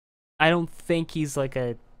don't think he's like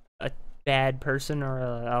a bad person or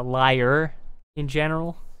a liar in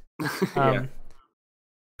general. Yeah.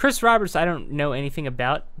 Chris Roberts, I don't know anything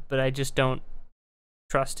about, but I just don't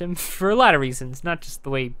trust him for a lot of reasons. Not just the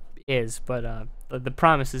way he is, but the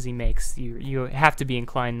promises he makes, you have to be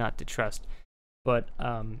inclined not to trust. But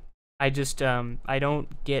I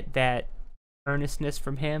don't get that earnestness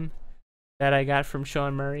from him that I got from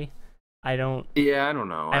Sean Murray. I don't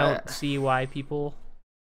know. I don't see why people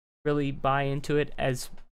really buy into it as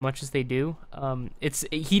much as they do.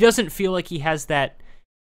 He doesn't feel like he has that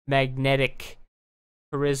magnetic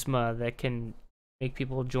charisma that can make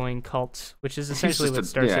people join cults, which is essentially what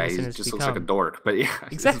Star Citizen has become. Looks like a dork, but yeah,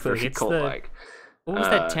 exactly. It's cult-like. What was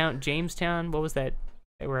that town? Jamestown? What was that?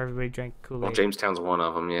 Where everybody drank Kool-Aid? Well, Jamestown's one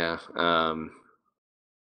of them. Yeah.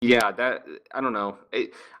 Yeah, that I don't know.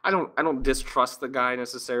 I don't distrust the guy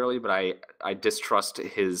necessarily, but I distrust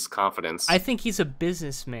his confidence. I think he's a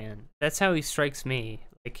businessman. That's how he strikes me.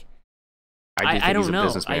 Like, I don't he's know. A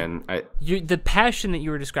businessman. The passion that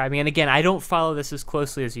you were describing, and again, I don't follow this as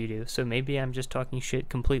closely as you do, so maybe I'm just talking shit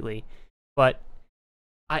completely. But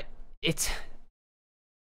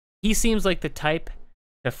he seems like the type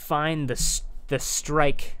to find the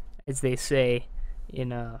strike, as they say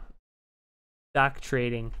in stock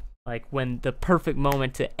trading, like when the perfect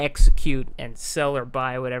moment to execute and sell or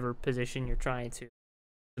buy whatever position you're trying to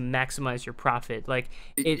maximize your profit. Like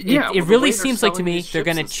it really seems like to me they're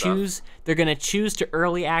gonna choose to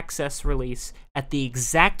early access release at the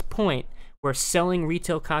exact point where selling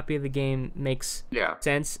retail copy of the game makes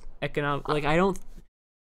sense economic. Like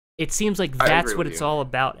it seems like that's what it's all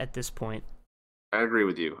about at this point. I agree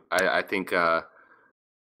with you. I think that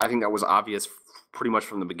was obvious pretty much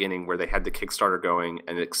from the beginning, where they had the Kickstarter going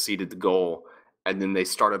and it exceeded the goal, and then they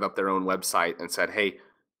started up their own website and said, "Hey,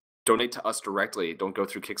 donate to us directly. Don't go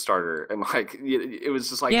through Kickstarter." And like it was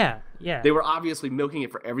just like they were obviously milking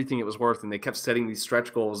it for everything it was worth, and they kept setting these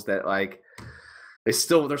stretch goals that like they're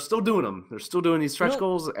still doing them. They're still doing these stretch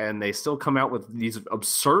goals, and they still come out with these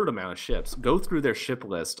absurd amount of ships. Go through their ship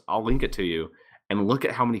list. I'll link it to you, and look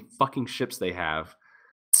at how many fucking ships they have.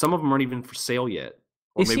 Some of them aren't even for sale yet.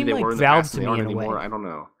 Or they maybe they like were in the Valve past to and they me aren't in a anymore. way. I don't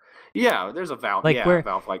know. Yeah, there's a Valve. Like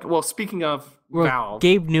Valve. Like, well, speaking of Valve,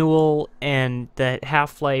 Gabe Newell and the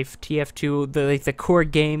Half-Life TF2, the core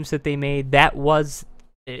games that they made, that was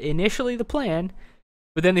initially the plan,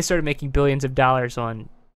 but then they started making billions of dollars on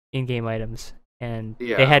in-game items, and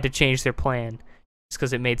they had to change their plan just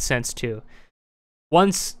because it made sense to.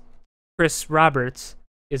 Once Chris Roberts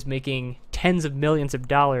is making tens of millions of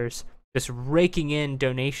dollars just raking in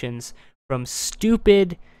donations from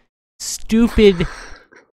stupid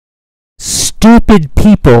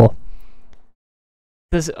people.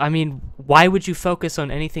 Why would you focus on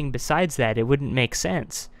anything besides that? It wouldn't make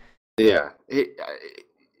sense. Yeah.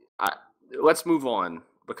 Let's move on,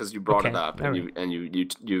 because you brought it up, and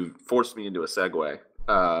you forced me into a segue.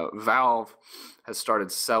 Valve has started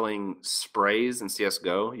selling sprays in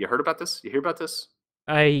CS:GO. You heard about this? You hear about this?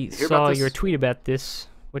 I saw your tweet about this,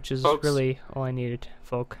 which is really all I needed,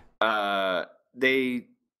 folk.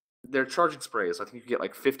 They're charging sprays. I think you get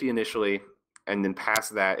like 50 initially, and then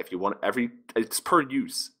past that, if you want it's per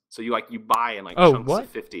use. So you buy in chunks of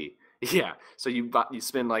 50. Yeah. So you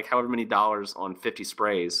spend like however many dollars on 50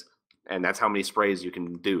 sprays, and that's how many sprays you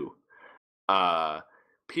can do.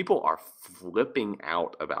 People are flipping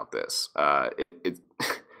out about this.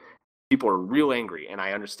 People are real angry, and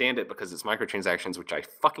I understand it because it's microtransactions, which I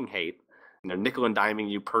fucking hate, and they're nickel and diming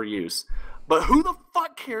you per use. But who the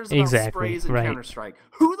fuck cares about sprays in Counter-Strike?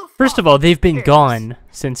 Who the fuck First of all, they've been gone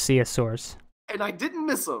since CS Source. And I didn't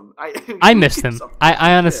miss them. I missed them.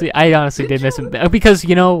 I honestly did miss them. Because,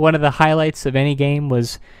 one of the highlights of any game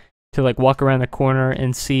was to walk around the corner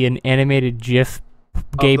and see an animated GIF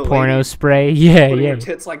gay porno spray. Yeah. Your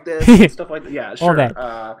tits like this and stuff like that. Yeah, sure. All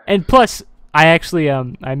that. And plus, I actually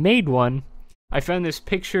I made one. I found this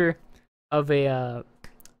picture of a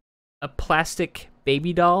plastic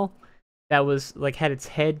baby doll that was had its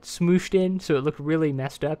head smooshed in, so it looked really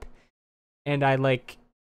messed up. and I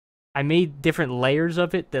made different layers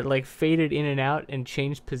of it that like faded in and out and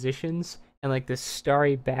changed positions, and like this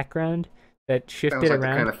starry background that Sounds shifted like the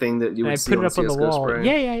around. kind of thing that you And would I see put on it up on the CS:GO wall.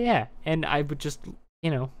 spray. Yeah. And I would just,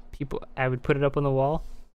 I would put it up on the wall,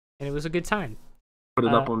 and it was a good time. Put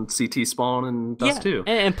it up on CT Spawn and Dust 2.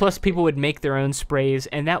 And plus people would make their own sprays,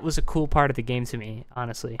 and that was a cool part of the game to me,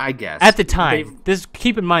 honestly. I guess. At the time,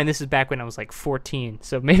 keep in mind this is back when I was like 14,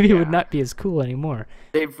 so maybe it would not be as cool anymore.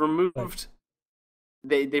 They've removed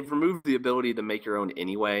they've removed the ability to make your own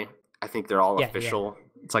anyway. I think they're all official.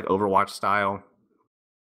 Yeah. It's like Overwatch style.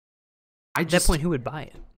 At that point, who would buy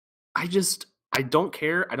it? I don't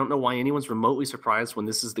care. I don't know why anyone's remotely surprised when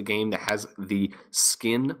this is the game that has the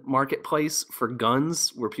skin marketplace for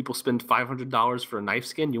guns, where people spend $500 for a knife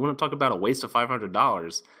skin. You want to talk about a waste of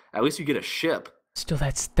 $500? At least you get a ship. Still,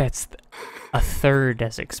 that's a third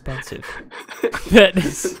as expensive. That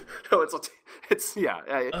is. No, it's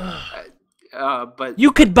but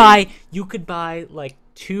you could buy like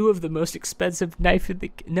 2 of the most expensive knife in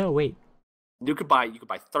the. No, wait. You could buy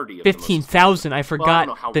 30 of 15,000. I forgot. Well, I don't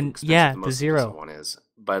know how the zero one is,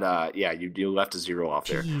 but you left a 0 off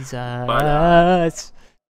there. Jesus.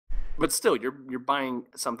 But still, you're buying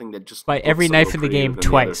something that just buy every knife in the game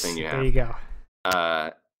twice. There you go.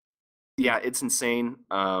 Yeah, it's insane.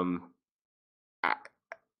 I've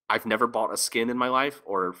never bought a skin in my life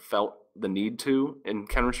or felt the need to in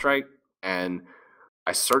Counter-Strike, and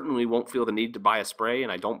I certainly won't feel the need to buy a spray,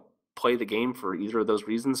 and I don't play the game for either of those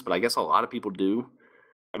reasons, but I guess a lot of people do.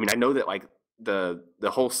 I mean, I know that like the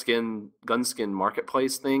whole gun skin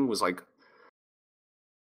marketplace thing was like,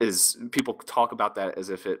 is people talk about that as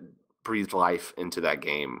if it breathed life into that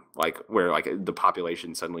game, like where like the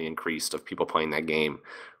population suddenly increased of people playing that game.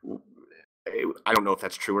 I don't know if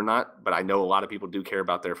that's true or not, but I know a lot of people do care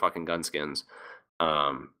about their fucking gun skins.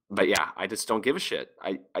 But yeah, I just don't give a shit.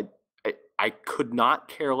 I could not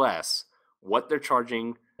care less what they're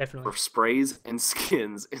charging for sprays and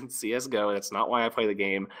skins in CS:GO. That's not why I play the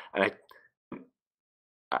game, and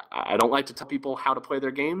I don't like to tell people how to play their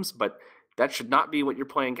games, but that should not be what you're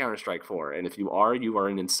playing Counter-Strike for. And if you are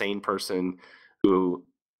an insane person who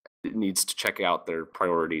needs to check out their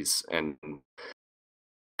priorities and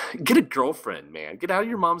get a girlfriend, man. Get out of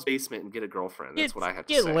your mom's basement and get a girlfriend. That's what I have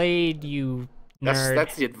to say. Get laid, you nerd.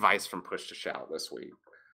 That's the advice from Push to Shout this week.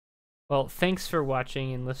 Well, thanks for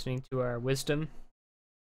watching and listening to our wisdom.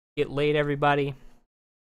 Get laid, everybody,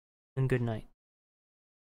 and good night.